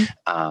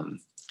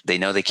 they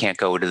know they can't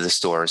go to the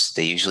stores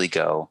they usually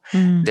go.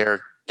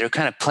 They're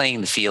kind of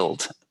playing the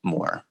field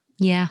more.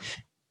 Yeah.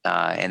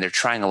 And they're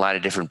trying a lot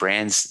of different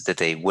brands that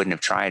they wouldn't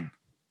have tried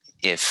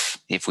if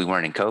we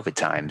weren't in COVID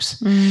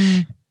times.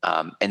 And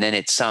then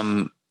at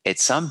some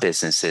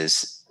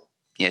businesses,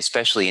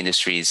 especially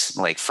industries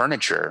like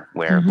furniture,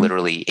 where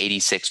literally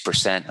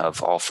 86%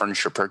 of all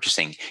furniture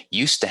purchasing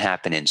used to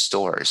happen in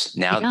stores.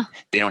 Now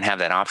they don't have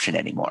that option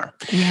anymore.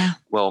 Yeah.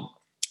 Well,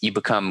 you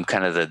become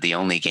kind of the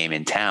only game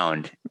in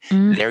town.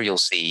 There you'll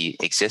see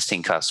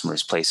existing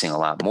customers placing a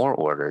lot more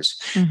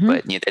orders.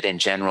 But that in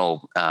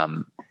general,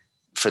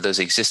 for those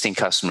existing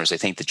customers, I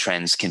think the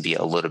trends can be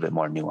a little bit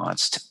more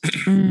nuanced.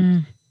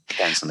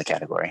 Depends on the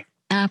category.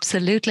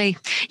 Absolutely.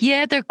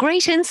 Yeah, they're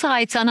great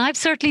insights. And I've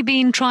certainly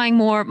been trying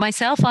more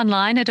myself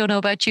online. I don't know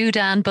about you,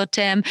 Dan, but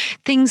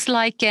things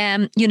like,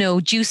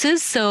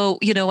 juices. So,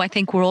 I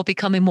think we're all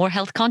becoming more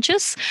health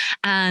conscious.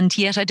 And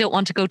yet I don't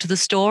want to go to the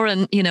store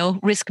and,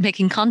 risk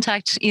making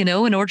contact, in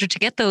order to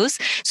get those.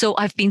 So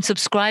I've been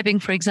subscribing,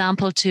 for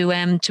example, to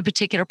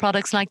particular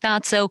products like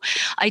that. So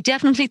I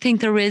definitely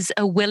think there is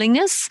a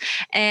willingness.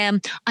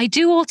 I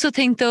do also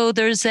think, though,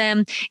 there's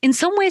in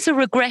some ways a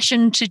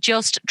regression to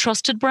just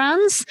trusted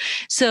brands.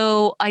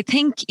 So I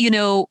think,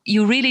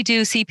 you really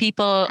do see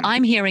people,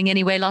 I'm hearing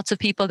anyway, lots of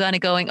people kind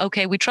of going,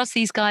 okay, we trust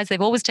these guys.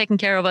 They've always taken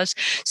care of us.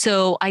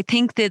 So I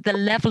think that the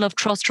level of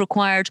trust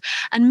required,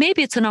 and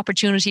maybe it's an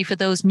opportunity for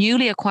those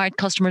newly acquired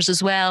customers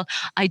as well.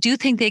 I do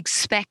think they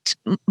expect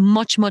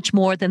much, much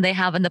more than they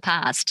have in the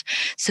past.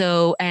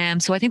 So,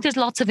 so I think there's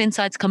lots of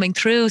insights coming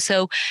through.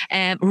 So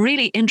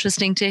really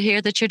interesting to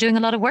hear that you're doing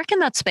a lot of work in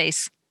that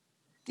space.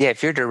 Yeah,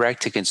 if you're a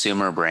direct to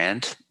consumer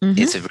brand,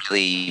 this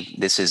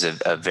is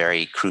a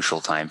very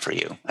crucial time for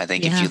you. I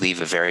think if you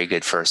leave a very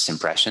good first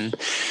impression,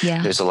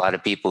 there's a lot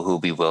of people who'll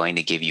be willing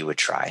to give you a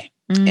try.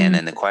 And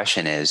then the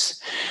question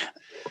is,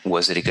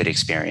 was it a good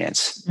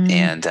experience?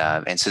 And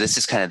so this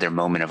is kind of their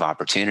moment of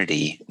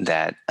opportunity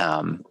that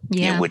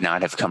would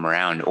not have come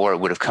around, or it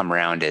would have come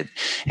around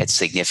at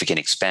significant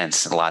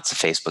expense, lots of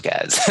Facebook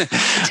ads.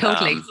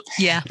 Totally.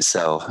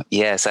 So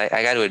yes,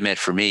 I got to admit,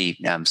 for me,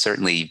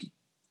 certainly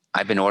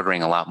I've been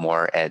ordering a lot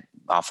more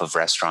off of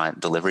restaurant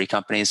delivery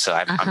companies. So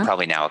I'm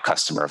probably now a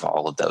customer of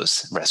all of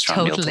those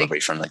restaurant meal delivery,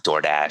 from like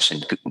DoorDash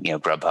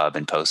and Grubhub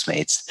and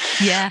Postmates.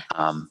 Yeah.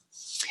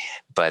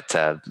 But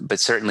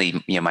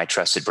certainly, my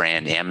trusted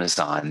brand,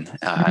 Amazon,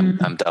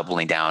 I'm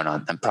doubling down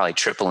on. I'm probably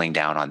tripling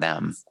down on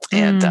them.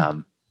 And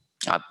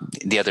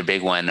the other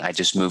big one, I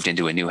just moved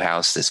into a new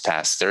house this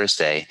past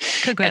Thursday.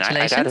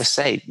 Congratulations! And I got to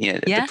say,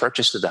 the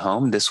purchase of the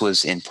home, this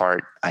was in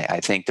part.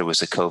 I think there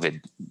was a COVID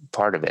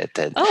part of it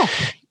that.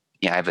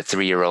 I have a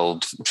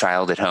 3-year-old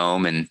child at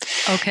home, and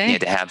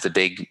to have the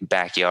big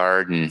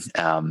backyard, and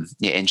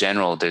in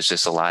general, there's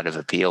just a lot of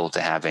appeal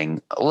to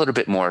having a little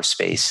bit more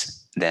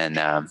space than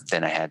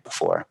I had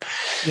before.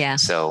 Yeah.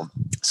 So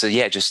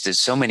yeah, just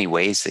there's so many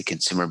ways that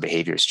consumer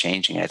behavior is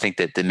changing. I think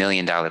that the $1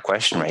 million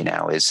question right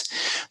now is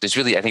I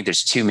think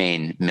there's two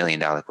main $1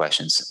 million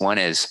questions. One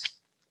is,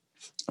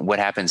 what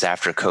happens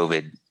after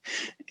COVID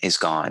is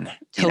gone?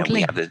 Totally.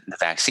 We have the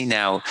vaccine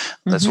now.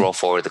 Let's roll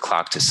forward the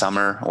clock to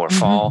summer or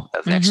fall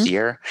of next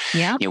year.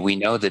 Yeah. We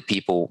know that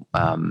people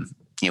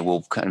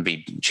will kind of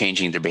be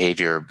changing their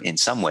behavior in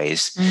some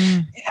ways.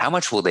 How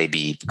much will they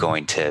be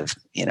going to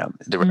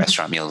the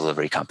restaurant meal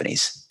delivery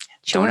companies?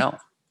 Don't know.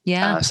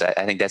 Yeah. So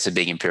I think that's a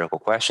big empirical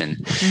question.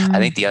 I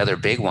think the other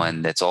big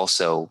one that's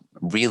also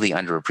really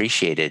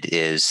underappreciated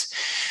is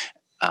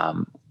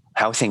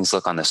how things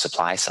look on the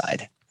supply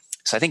side.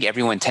 So I think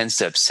everyone tends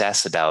to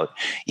obsess about,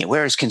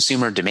 where is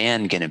consumer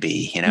demand going to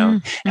be?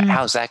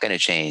 How's that going to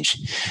change?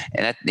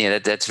 And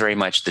that's very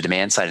much the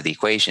demand side of the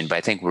equation. But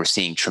I think we're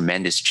seeing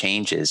tremendous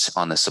changes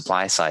on the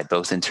supply side,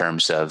 both in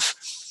terms of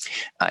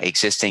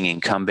existing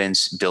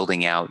incumbents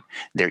building out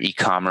their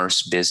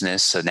e-commerce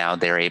business. So now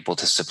they're able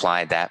to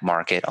supply that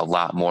market a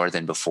lot more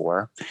than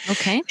before.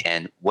 Okay.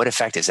 And what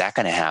effect is that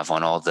going to have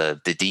on all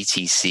the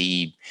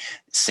DTC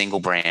single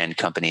brand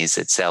companies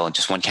that sell in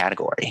just one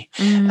category?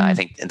 I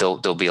think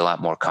there'll be a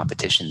lot more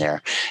competition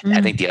there.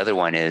 I think the other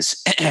one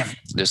is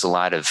there's a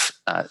lot of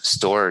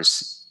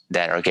stores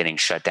that are getting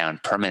shut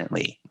down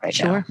permanently right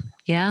now.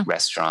 Yeah.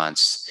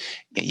 Restaurants,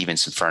 even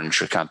some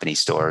furniture company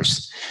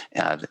stores,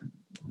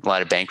 a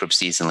lot of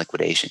bankruptcies and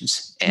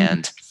liquidations.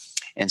 And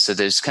so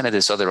there's kind of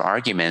this other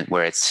argument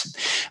where it's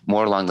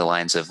more along the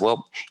lines of,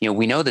 well,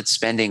 we know that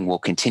spending will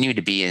continue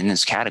to be in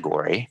this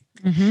category.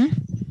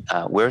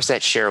 Where's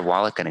that share of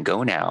wallet going to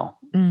go now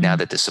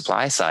that the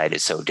supply side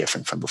is so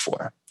different from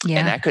before? Yeah.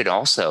 And that could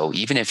also,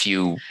 even if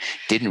you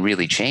didn't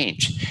really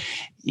change,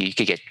 you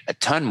could get a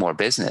ton more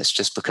business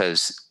just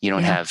because you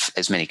don't have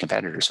as many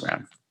competitors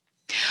around.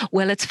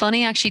 Well, it's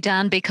funny actually,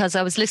 Dan, because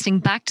I was listening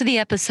back to the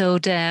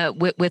episode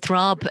with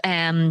Rob,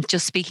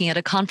 just speaking at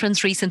a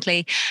conference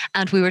recently,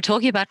 and we were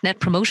talking about Net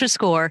Promoter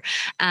Score,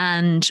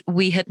 and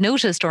we had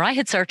noticed, or I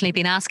had certainly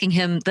been asking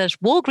him, that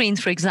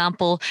Walgreens, for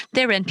example,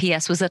 their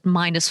NPS was at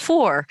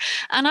 -4,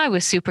 and I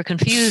was super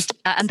confused,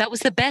 and that was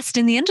the best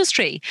in the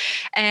industry.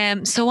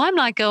 So I'm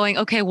like going,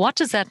 okay, what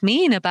does that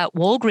mean about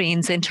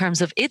Walgreens in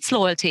terms of its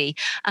loyalty?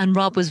 And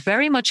Rob was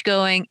very much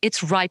going,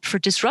 it's ripe for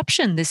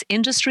disruption. This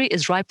industry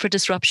is ripe for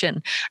disruption.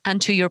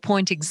 And to your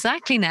point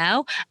exactly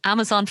now,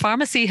 Amazon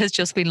Pharmacy has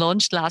just been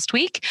launched last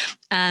week.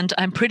 And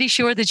I'm pretty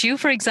sure that you,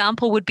 for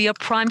example, would be a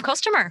prime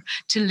customer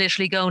to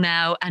literally go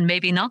now and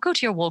maybe not go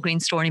to your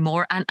Walgreens store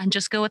anymore and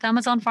just go with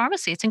Amazon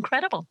Pharmacy. It's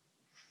incredible.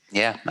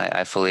 Yeah,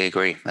 I fully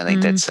agree. I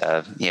think that's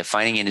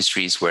finding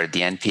industries where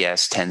the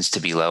NPS tends to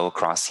be low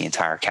across the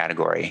entire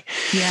category.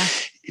 Yeah.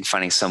 And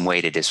finding some way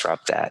to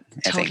disrupt that.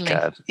 Totally.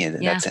 I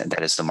think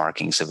that is the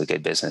markings of a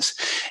good business.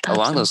 Absolutely.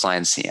 Along those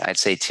lines, I'd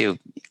say too,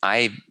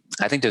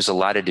 I think there's a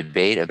lot of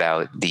debate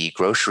about the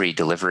grocery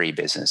delivery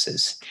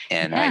businesses,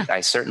 and Yeah.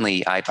 I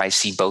certainly I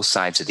see both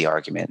sides of the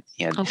argument.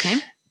 Okay.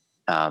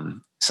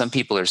 Some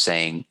people are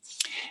saying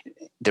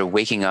they're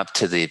waking up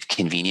to the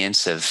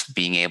convenience of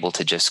being able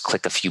to just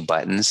click a few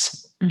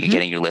buttons, Mm-hmm.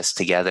 getting your list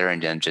together,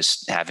 and then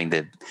just having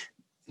the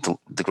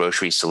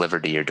groceries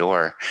delivered to your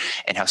door,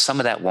 and how some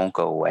of that won't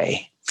go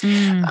away.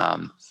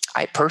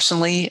 I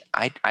personally,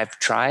 I've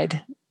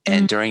tried.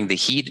 And during the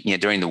heat,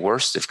 during the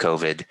worst of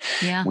COVID,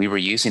 we were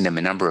using them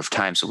a number of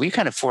times. So we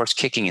kind of forced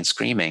kicking and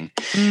screaming.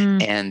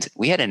 And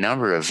we had a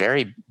number of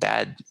very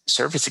bad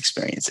service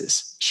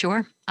experiences.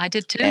 Sure, I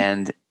did too.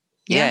 And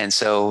and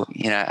so,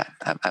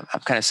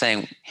 I'm kind of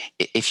saying,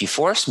 if you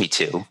force me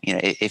to,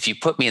 if you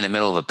put me in the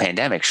middle of a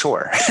pandemic,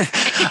 sure,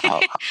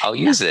 I'll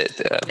use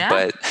it.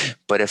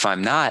 But if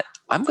I'm not,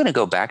 I'm going to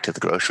go back to the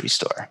grocery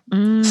store.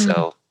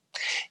 So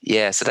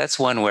that's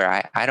one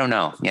where I don't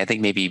know. I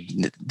think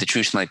maybe the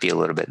truth might be a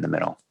little bit in the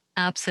middle.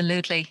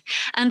 Absolutely.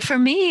 And for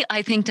me,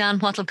 I think, Dan,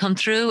 what will come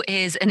through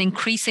is an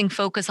increasing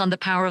focus on the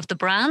power of the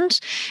brand,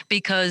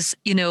 because,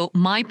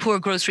 my poor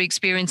grocery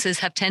experiences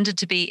have tended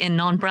to be in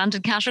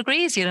non-branded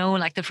categories,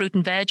 like the fruit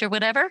and veg or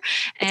whatever.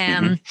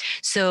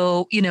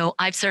 So,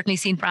 I've certainly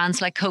seen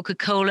brands like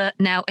Coca-Cola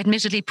now,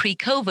 admittedly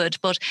pre-COVID,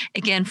 but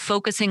again,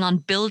 focusing on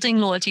building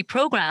loyalty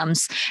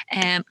programs.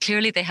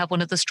 Clearly, they have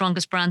one of the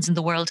strongest brands in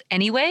the world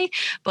anyway.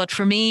 But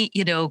for me,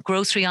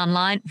 grocery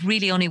online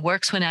really only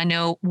works when I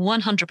know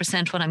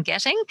 100% what I'm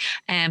getting.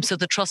 So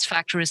the trust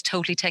factor is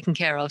totally taken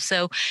care of.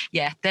 So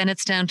then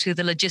it's down to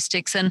the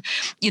logistics. And,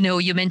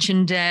 you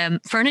mentioned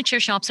furniture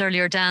shops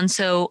earlier, Dan.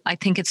 So I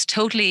think it's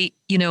totally,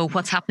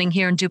 what's happening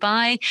here in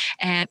Dubai.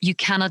 You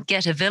cannot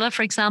get a villa,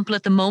 for example,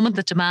 at the moment.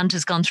 The demand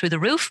has gone through the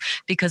roof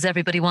because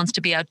everybody wants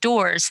to be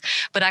outdoors.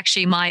 But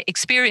actually my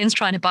experience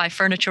trying to buy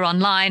furniture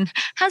online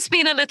has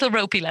been a little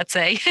ropey, let's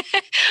say.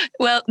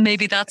 Well,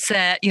 maybe that's,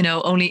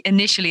 only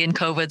initially in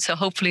COVID. So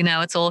hopefully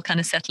now it's all kind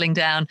of settling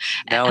down.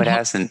 No, it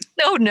hasn't.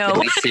 No. At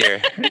least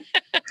here.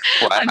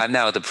 Well, I'm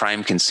now the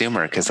prime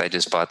consumer because I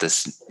just bought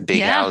this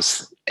big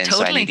house, and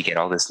so I need to get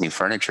all this new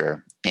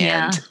furniture.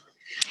 And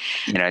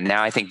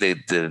now I think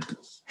the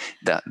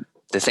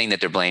thing that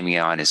they're blaming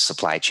on is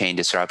supply chain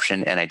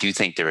disruption, and I do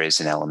think there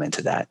is an element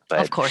to that.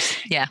 But of course,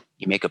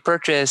 you make a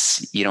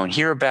purchase, you don't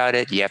hear about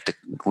it. You have to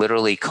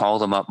literally call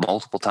them up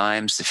multiple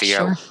times to figure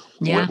out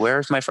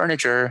where's my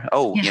furniture.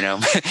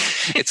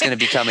 It's going to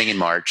be coming in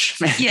March.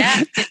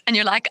 And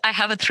you're like, I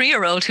have a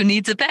 3-year-old who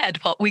needs a bed.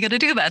 What are we going to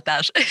do about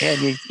that?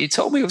 And you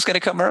told me it was going to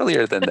come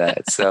earlier than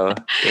that. So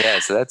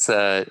so that's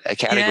a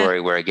category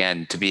where,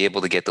 again, to be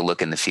able to get the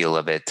look and the feel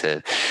of it,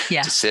 to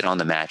sit on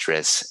the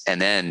mattress, and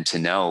then to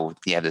know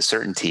you have the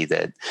certainty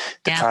that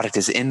the product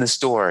is in the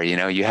store.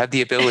 You have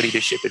the ability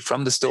to ship it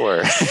from the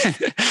store.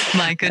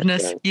 My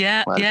goodness.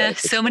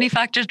 So many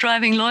factors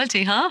driving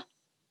loyalty, huh?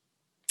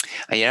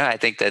 I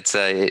think that's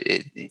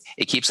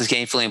it keeps us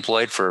gainfully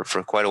employed for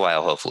quite a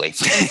while, hopefully.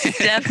 It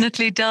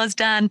definitely does,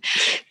 Dan.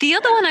 The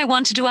other one I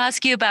wanted to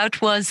ask you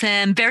about was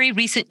very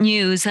recent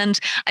news, and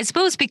I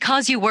suppose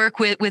because you work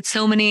with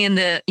so many in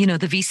the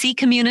the VC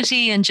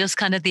community and just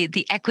kind of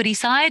the equity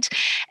side,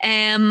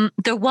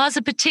 there was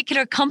a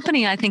particular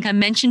company I think I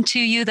mentioned to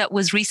you that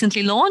was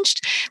recently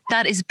launched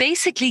that is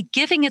basically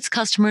giving its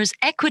customers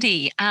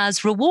equity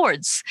as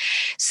rewards.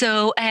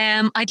 So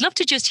I'd love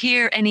to just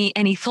hear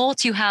any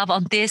thoughts you have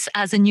on this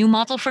as a new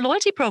model for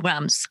loyalty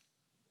programs.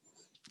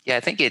 Yeah, I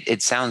think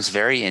it sounds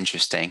very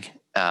interesting.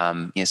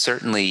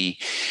 Certainly,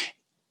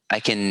 I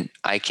can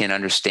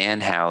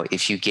understand how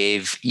if you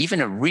gave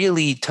even a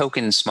really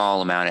token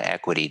small amount of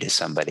equity to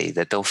somebody,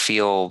 that they'll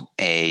feel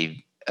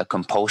a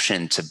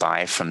compulsion to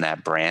buy from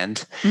that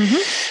brand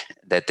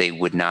that they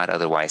would not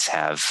otherwise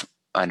have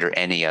under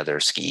any other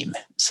scheme.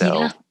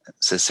 So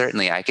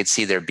certainly I could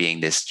see there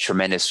being this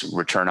tremendous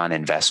return on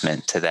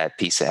investment to that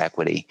piece of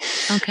equity.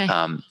 Okay.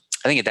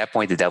 I think at that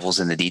point, the devil's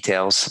in the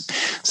details.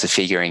 So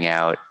figuring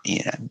out,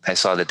 I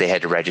saw that they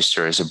had to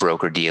register as a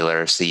broker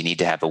dealer. So you need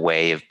to have a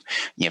way of,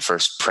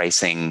 first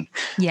pricing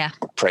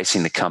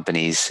the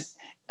companies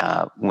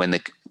when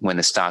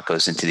the stock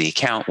goes into the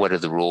account. What are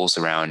the rules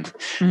around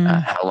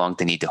how long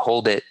they need to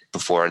hold it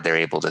before they're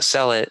able to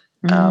sell it?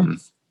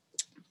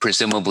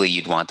 Presumably,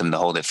 you'd want them to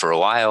hold it for a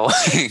while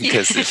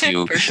because if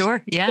you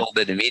hold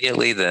it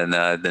immediately,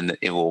 then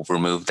it will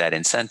remove that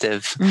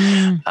incentive.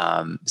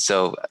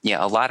 So,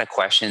 a lot of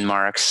question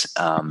marks.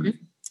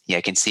 I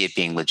can see it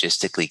being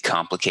logistically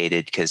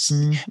complicated because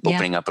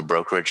opening up a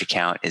brokerage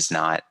account is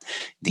not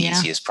the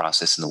easiest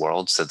process in the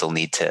world. So they'll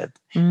need to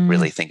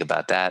really think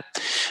about that.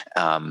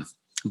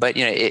 But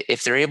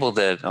if they're able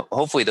to,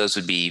 hopefully those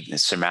would be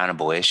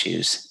surmountable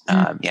issues.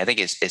 I think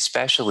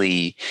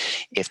especially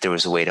if there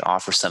was a way to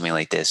offer something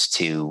like this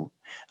to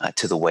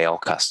the whale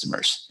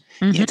customers,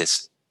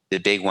 the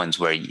big ones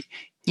where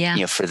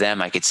for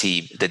them, I could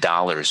see the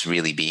dollars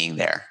really being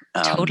there.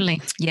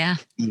 Totally, yeah.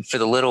 For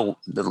the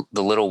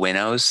little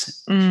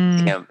winnows,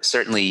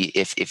 certainly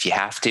if you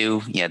have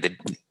to, the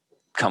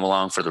come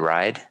along for the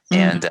ride,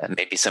 and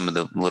maybe some of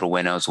the little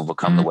winnows will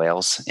become the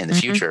whales in the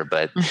future.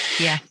 But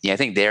Yeah. I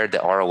think there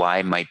the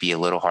ROI might be a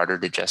little harder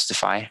to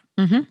justify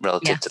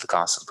relative to the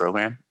cost of the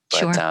program. But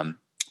Sure.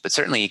 But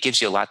certainly it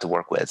gives you a lot to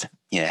work with.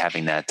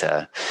 Having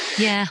that.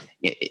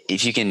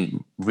 If you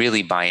can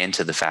really buy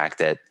into the fact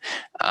that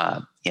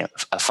a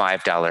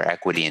 $5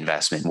 equity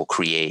investment will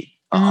create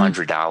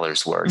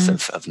 $100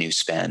 worth of new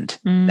spend,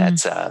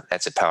 that's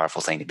a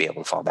powerful thing to be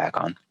able to fall back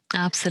on.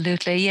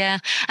 Absolutely, yeah.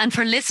 And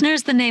for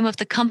listeners, the name of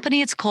the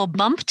company, it's called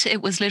Bumped.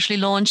 It was literally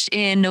launched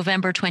in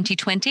November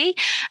 2020.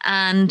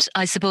 And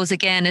I suppose,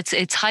 again,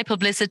 it's high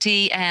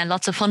publicity and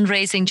lots of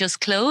fundraising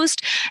just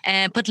closed.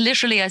 But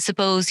literally, I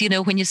suppose,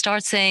 when you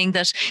start saying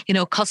that,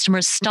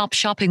 customers stop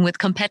shopping with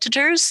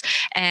competitors,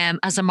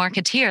 as a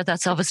marketeer,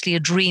 that's obviously a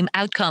dream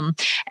outcome.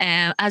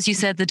 As you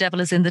said, the devil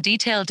is in the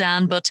detail,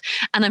 Dan,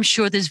 and I'm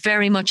sure there's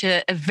very much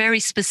a very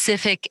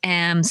specific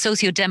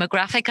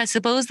socio-demographic, I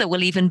suppose, that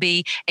will even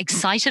be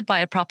excited by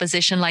a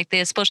proposition like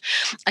this. But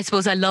I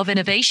suppose I love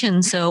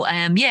innovation. So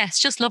it's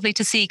just lovely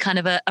to see kind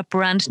of a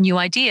brand new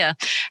idea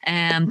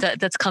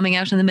that's coming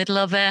out in the middle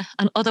of an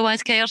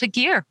otherwise chaotic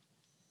year.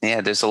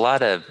 Yeah, there's a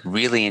lot of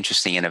really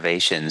interesting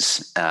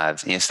innovations. So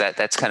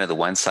that's kind of the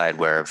one side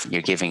where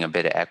you're giving a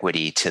bit of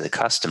equity to the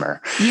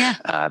customer.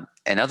 Yeah.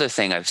 Another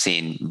thing I've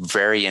seen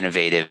very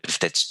innovative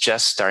that's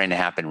just starting to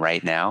happen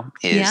right now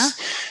is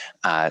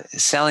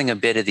selling a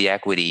bit of the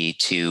equity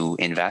to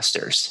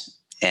investors.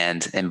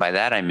 And by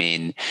that, I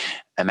mean,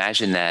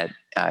 imagine that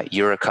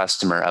you're a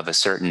customer of a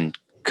certain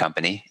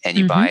company and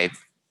you buy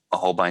a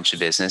whole bunch of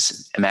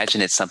business.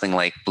 Imagine it's something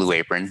like Blue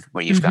Apron,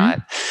 where you've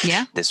got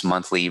this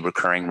monthly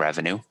recurring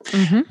revenue.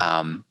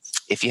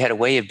 If you had a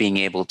way of being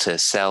able to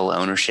sell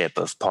ownership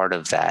of part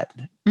of that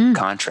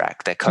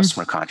contract, that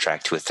customer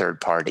contract, to a third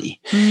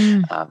party,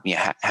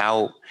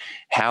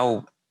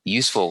 how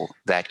useful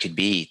that could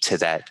be to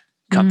that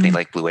company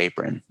like Blue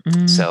Apron.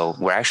 So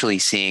we're actually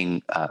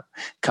seeing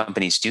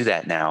companies do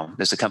that now.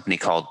 There's a company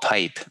called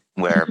Pipe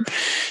where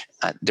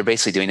they're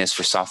basically doing this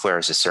for software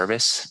as a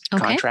service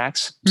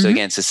contracts. So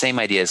again, it's the same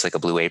idea as like a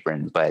Blue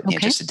Apron, but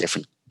just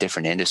a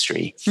different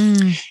industry.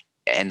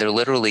 And they're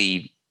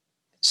literally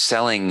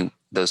selling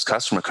those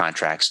customer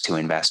contracts to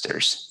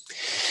investors.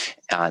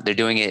 They're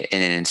doing it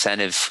in an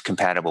incentive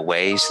compatible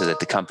way so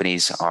that the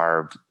companies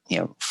are,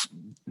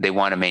 they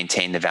want to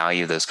maintain the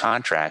value of those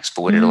contracts.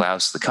 But what it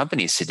allows the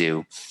companies to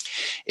do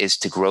is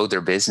to grow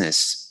their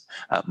business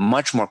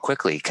much more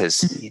quickly,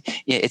 because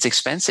it's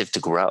expensive to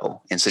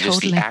grow. And so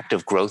just the act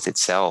of growth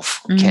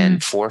itself can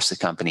force the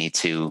company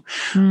to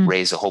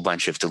raise a whole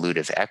bunch of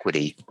dilutive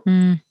equity.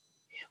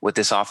 What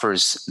this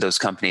offers those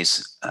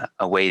companies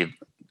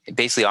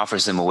basically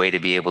offers them a way to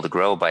be able to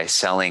grow by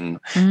selling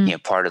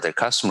part of their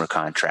customer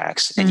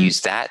contracts and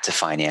use that to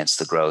finance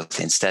the growth,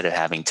 instead of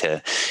having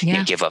to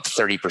give up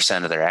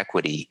 30% of their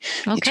equity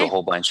to a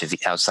whole bunch of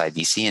outside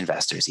VC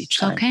investors each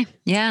time.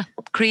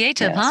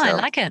 Creative. I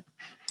like it.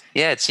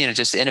 Yeah, it's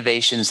just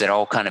innovations that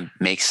all kind of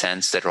make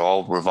sense, that are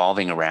all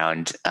revolving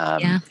around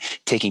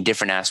taking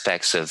different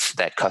aspects of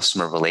that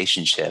customer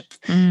relationship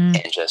and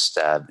just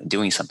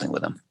doing something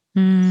with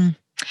them.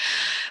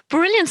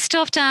 Brilliant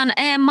stuff, Dan.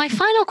 My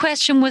final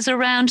question was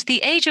around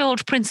the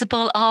age-old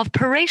principle of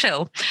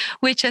Pareto,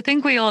 which I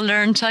think we all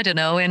learned, I don't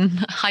know, in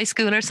high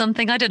school or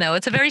something. I don't know.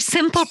 It's a very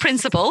simple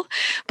principle,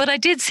 but I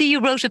did see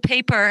you wrote a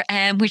paper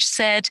which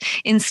said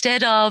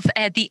instead of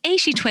the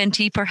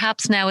 80-20,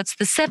 perhaps now it's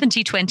the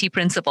 70-20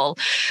 principle,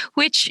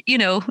 which,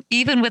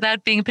 even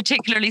without being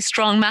particularly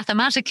strong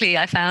mathematically,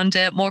 I found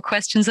more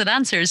questions than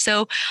answers.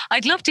 So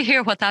I'd love to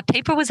hear what that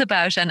paper was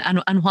about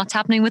and what's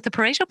happening with the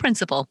Pareto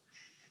principle.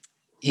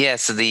 Yeah,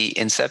 so the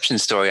inception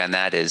story on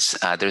that is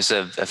there's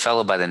a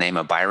fellow by the name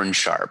of Byron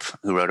Sharp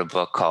who wrote a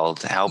book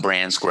called How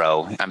Brands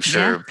Grow. I'm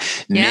sure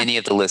many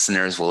of the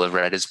listeners will have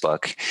read his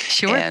book.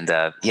 Sure. And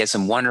he has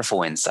some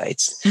wonderful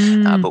insights.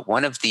 But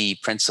one of the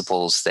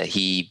principles that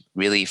he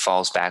really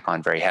falls back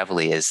on very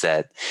heavily is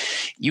that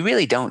you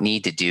really don't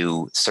need to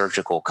do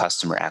surgical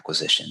customer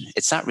acquisition.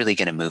 It's not really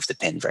going to move the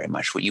pin very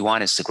much. What you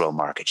want is to grow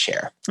market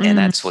share. And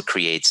that's what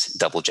creates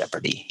double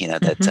jeopardy,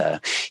 that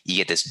you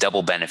get this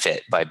double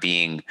benefit by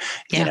being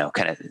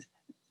kind of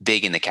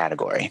big in the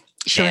category.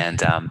 Sure.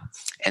 And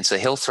so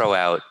he'll throw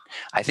out,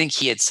 I think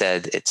he had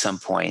said at some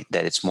point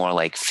that it's more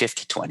like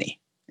 50-20,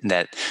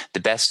 that the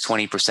best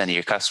 20% of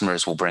your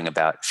customers will bring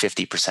about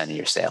 50% of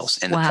your sales.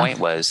 And the point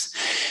was,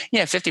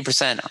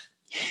 50%,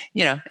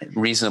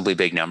 reasonably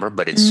big number,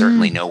 but it's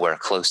certainly nowhere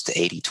close to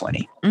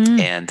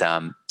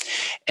 80-20.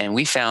 And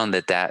we found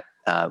that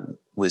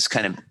was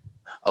kind of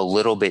a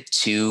little bit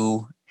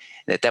too,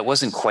 that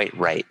wasn't quite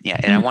right.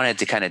 And I wanted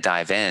to kind of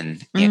dive in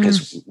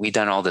because we'd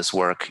done all this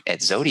work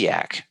at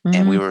Zodiac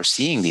and we were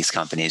seeing these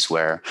companies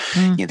where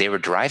they were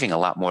deriving a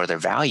lot more of their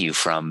value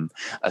from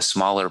a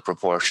smaller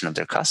proportion of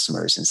their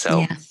customers. And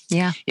so,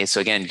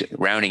 so again,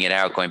 rounding it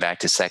out, going back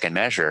to Second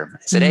Measure,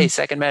 I said, hey,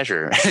 Second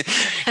Measure,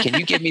 can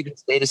you give me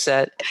this data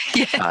set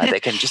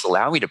that can just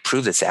allow me to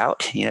prove this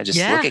out? Just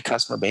look at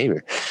customer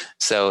behavior.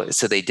 So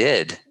they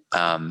did.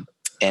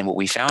 And what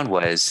we found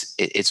was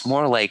it's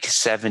more like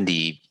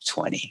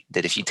 70-20,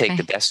 that if you take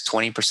the best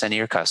 20% of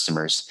your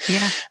customers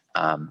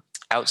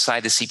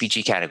outside the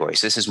CPG category,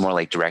 so this is more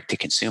like direct to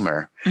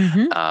consumer,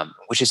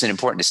 which is an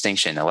important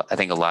distinction. I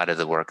think a lot of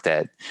the work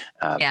that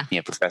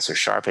Professor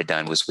Sharp had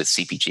done was with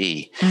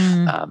CPG.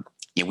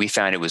 We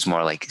found it was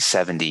more like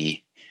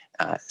 70-20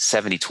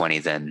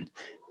 than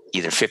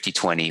either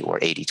 50-20 or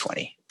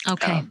 80-20.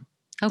 Okay.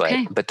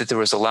 But that there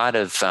was a lot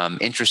of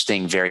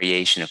interesting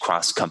variation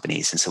across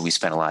companies. And so we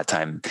spent a lot of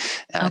time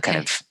kind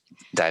of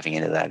diving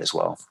into that as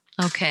well.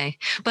 Okay.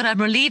 But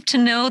I'm relieved to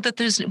know that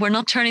we're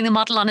not turning the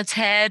model on its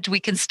head. We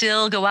can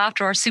still go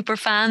after our super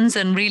fans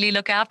and really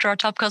look after our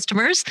top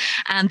customers,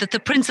 and that the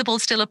principle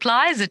still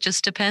applies. It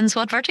just depends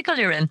what vertical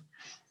you're in.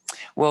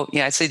 Well,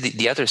 I'd say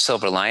the other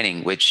silver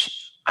lining, which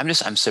I'm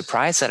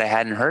surprised that I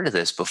hadn't heard of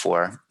this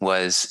before,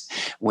 was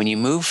when you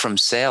move from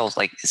sales,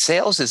 like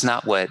sales is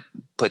not what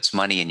puts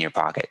money in your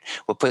pocket.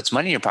 What puts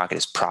money in your pocket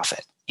is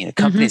profit.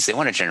 Companies, they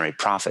want to generate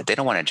profit. They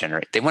want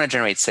to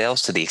generate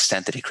sales to the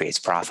extent that it creates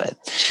profit.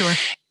 Sure.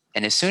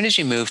 And as soon as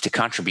you move to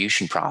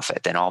contribution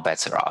profit, then all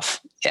bets are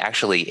off.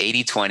 Actually,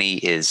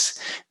 80-20 is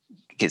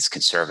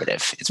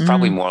conservative. It's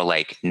probably more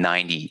like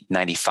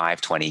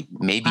 95-20,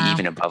 maybe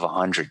even above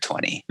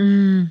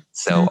 100-20.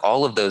 So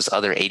all of those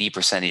other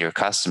 80% of your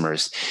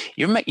customers,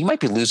 you might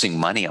be losing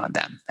money on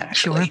them,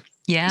 actually. Sure.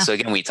 Yeah. So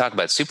again, when we talk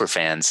about super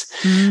fans,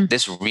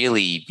 this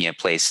really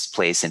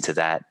plays into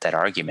that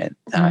argument.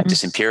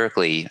 Just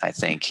empirically, I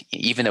think,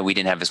 even though we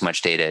didn't have as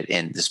much data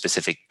in the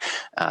specific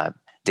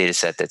data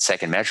set that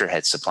Second Measure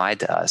had supplied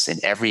to us, in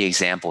every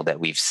example that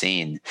we've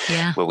seen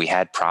where we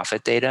had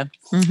profit data,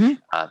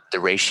 the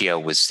ratio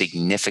was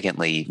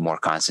significantly more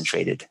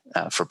concentrated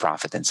for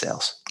profit than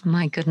sales.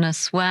 My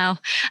goodness. Wow.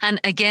 And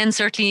again,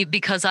 certainly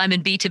because I'm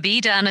in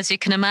B2B, Dan, as you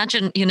can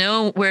imagine,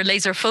 we're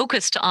laser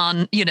focused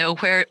on,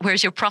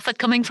 where's your profit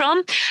coming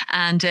from?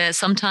 And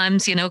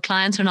sometimes,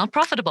 clients are not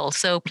profitable.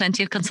 So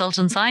plenty of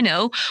consultants I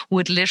know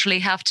would literally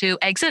have to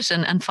exit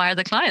and fire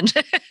the client,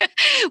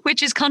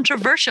 which is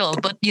controversial.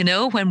 But,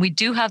 when we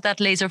do have that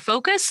laser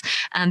focus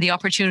and the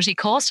opportunity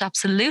cost,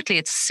 absolutely,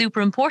 it's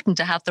super important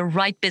to have the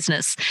right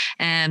business.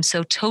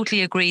 So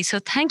totally agree. So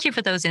thank you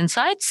for those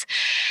insights.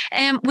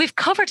 We've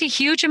covered a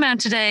huge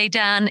amount today,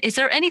 Dan. Is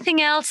there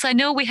anything else? I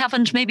know we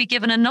haven't maybe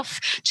given enough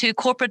to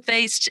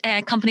corporate-based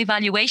company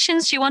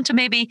valuations. Do you want to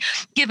maybe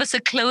give us a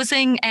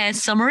closing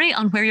summary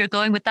on where you're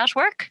going with that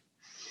work?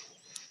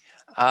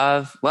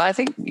 Well, I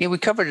think we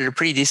covered it a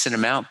pretty decent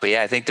amount, but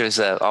I think there's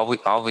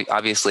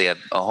obviously a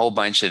whole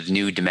bunch of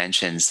new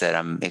dimensions that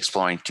I'm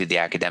exploring through the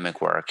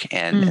academic work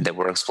and that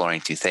we're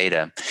exploring through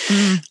Theta.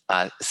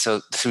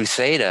 So through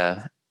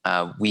Theta,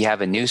 we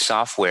have a new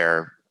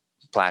software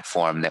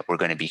platform that we're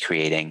going to be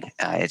creating.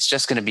 It's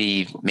just going to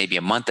be maybe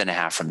a month and a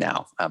half from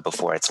now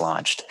before it's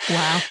launched.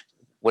 Wow.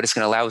 What it's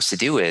going to allow us to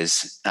do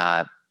is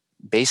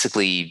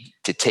basically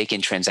to take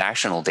in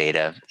transactional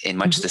data in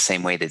much the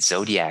same way that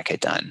Zodiac had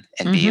done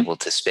and be able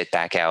to spit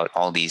back out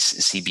all these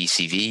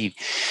CBCV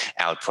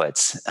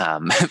outputs,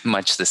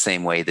 much the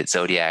same way that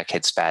Zodiac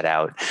had spat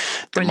out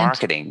the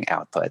marketing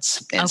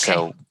outputs. And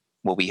so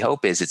what we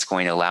hope is it's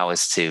going to allow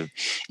us to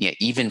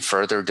even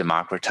further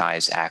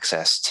democratize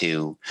access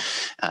to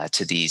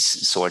these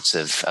sorts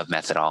of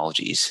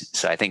methodologies.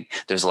 So I think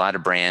there's a lot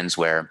of brands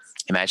where,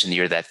 imagine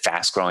you're that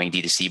fast-growing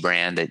D2C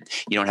brand that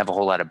you don't have a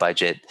whole lot of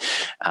budget,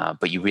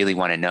 but you really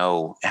want to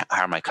know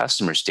how are my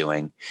customers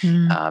doing.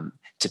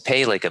 To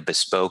pay like a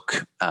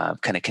bespoke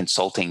kind of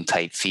consulting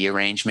type fee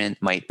arrangement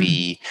might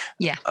be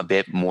a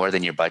bit more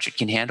than your budget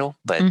can handle.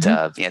 But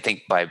I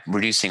think by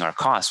reducing our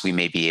costs, we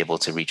may be able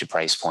to reach a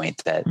price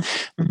point that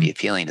would be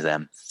appealing to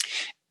them.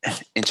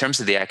 In terms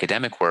of the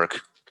academic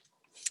work,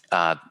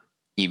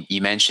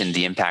 you mentioned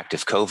the impact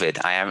of COVID.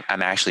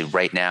 I'm actually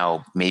right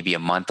now maybe a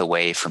month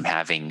away from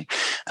having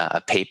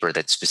a paper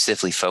that's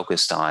specifically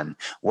focused on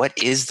what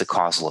is the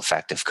causal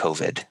effect of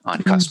COVID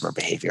on customer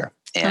behavior.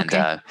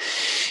 And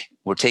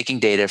we're taking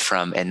data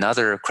from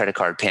another credit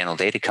card panel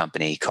data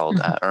company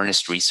called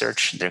Earnest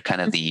Research. They're kind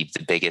of the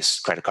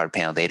biggest credit card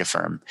panel data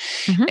firm.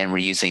 And we're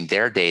using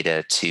their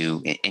data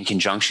in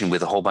conjunction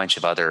with a whole bunch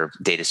of other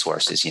data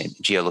sources,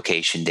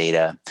 geolocation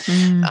data,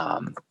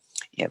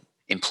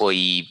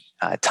 employee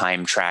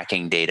time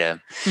tracking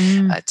data,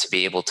 to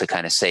be able to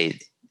kind of say,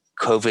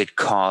 COVID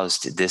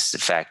caused this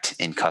effect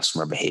in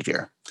customer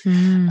behavior.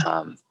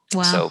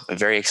 Wow. So I'm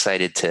very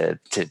excited to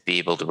be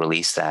able to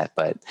release that,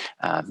 but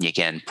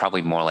again,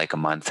 probably more like a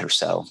month or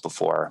so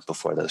before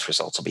those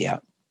results will be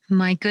out.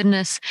 My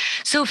goodness.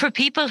 So for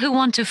people who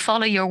want to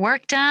follow your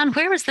work, Dan,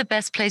 where is the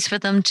best place for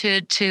them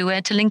to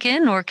link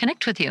in or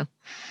connect with you?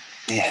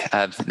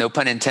 No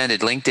pun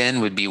intended.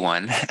 LinkedIn would be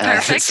one.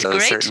 Perfect. So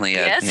great. Certainly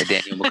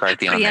Daniel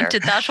McCarthy on there.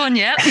 Preempted that one,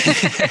 yeah.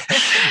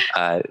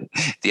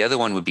 The other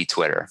one would be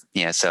Twitter.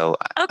 So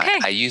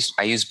I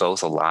use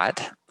both a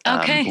lot.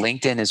 Okay.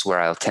 LinkedIn is where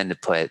I'll tend to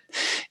put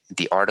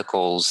the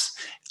articles.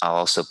 I'll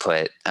also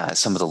put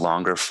some of the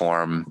longer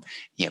form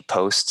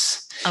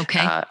posts.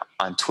 Okay.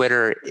 On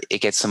Twitter, it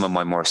gets some of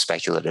my more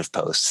speculative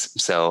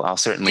posts. So I'll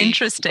certainly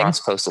cross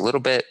post a little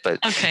bit, but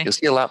you'll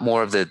see a lot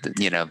more of the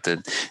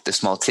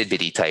small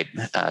tidbitty type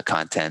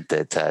content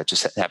that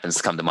just happens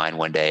to come to mind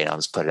one day, and I'll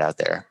just put it out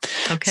there.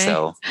 Okay.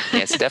 So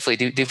so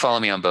definitely do follow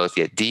me on both.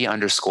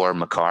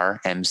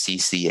 D_Maccar,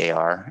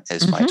 MCCAR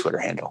is my Twitter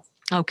handle.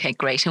 Okay,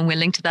 great. And we'll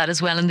link to that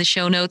as well in the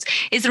show notes.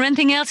 Is there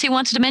anything else you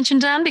wanted to mention,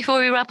 Dan, before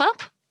we wrap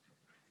up?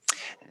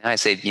 I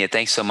say,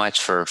 thanks so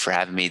much for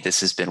having me.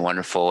 This has been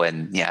wonderful.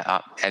 And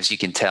as you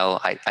can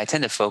tell, I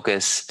tend to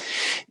focus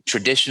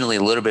traditionally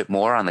a little bit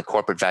more on the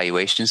corporate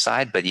valuation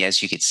side. But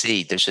as you can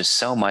see, there's just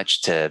so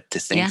much to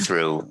think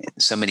through,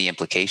 so many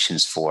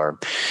implications for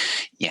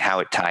how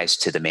it ties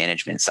to the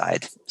management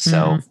side.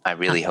 So I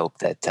really hope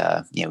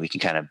that we can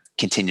kind of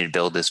continue to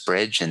build this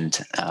bridge and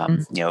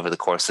over the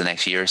course of the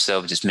next year or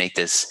so, just make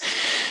this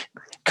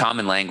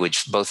common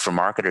language both for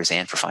marketers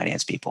and for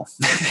finance people.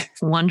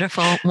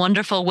 Wonderful,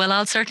 wonderful. Well,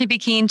 I'll certainly be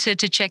keen to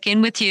check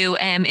in with you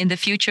in the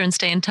future and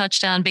stay in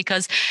touch, Dan,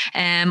 because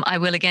I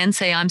will again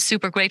say I'm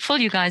super grateful.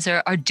 You guys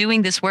are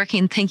doing this work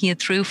and thinking it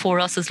through for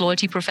us as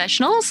loyalty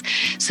professionals.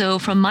 So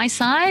from my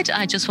side,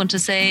 I just want to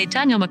say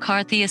Daniel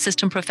McCarthy,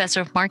 Assistant Professor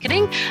of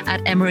Marketing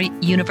at Emory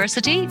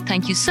University.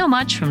 Thank you so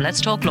much from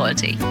Let's Talk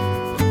Loyalty.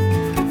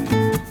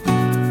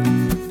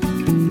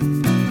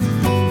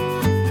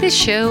 This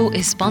show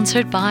is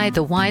sponsored by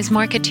The Wise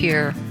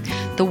Marketeer,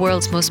 the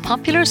world's most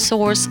popular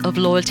source of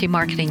loyalty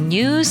marketing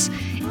news,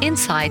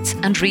 insights,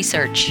 and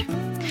research.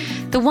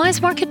 The Wise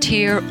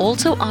Marketeer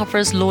also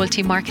offers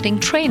loyalty marketing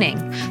training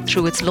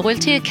through its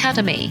Loyalty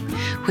Academy,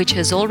 which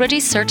has already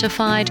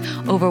certified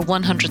over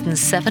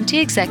 170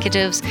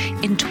 executives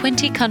in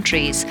 20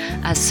 countries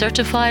as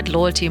certified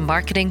loyalty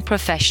marketing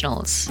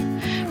professionals.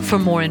 For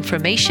more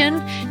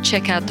information,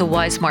 check out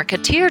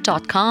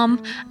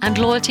thewisemarketeer.com and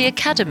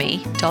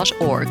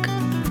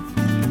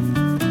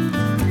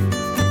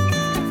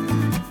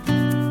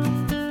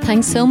loyaltyacademy.org.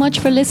 Thanks so much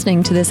for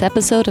listening to this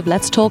episode of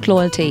Let's Talk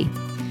Loyalty.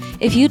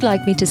 If you'd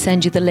like me to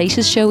send you the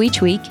latest show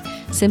each week,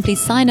 simply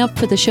sign up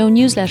for the show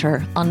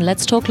newsletter on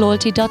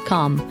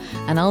letstalkloyalty.com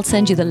and I'll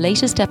send you the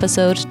latest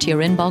episode to your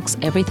inbox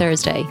every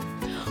Thursday.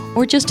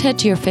 Or just head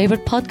to your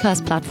favourite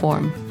podcast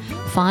platform,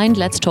 find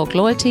Let's Talk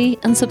Loyalty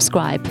and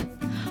subscribe.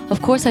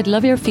 Of course, I'd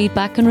love your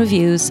feedback and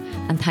reviews,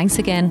 and thanks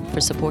again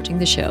for supporting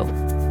the show.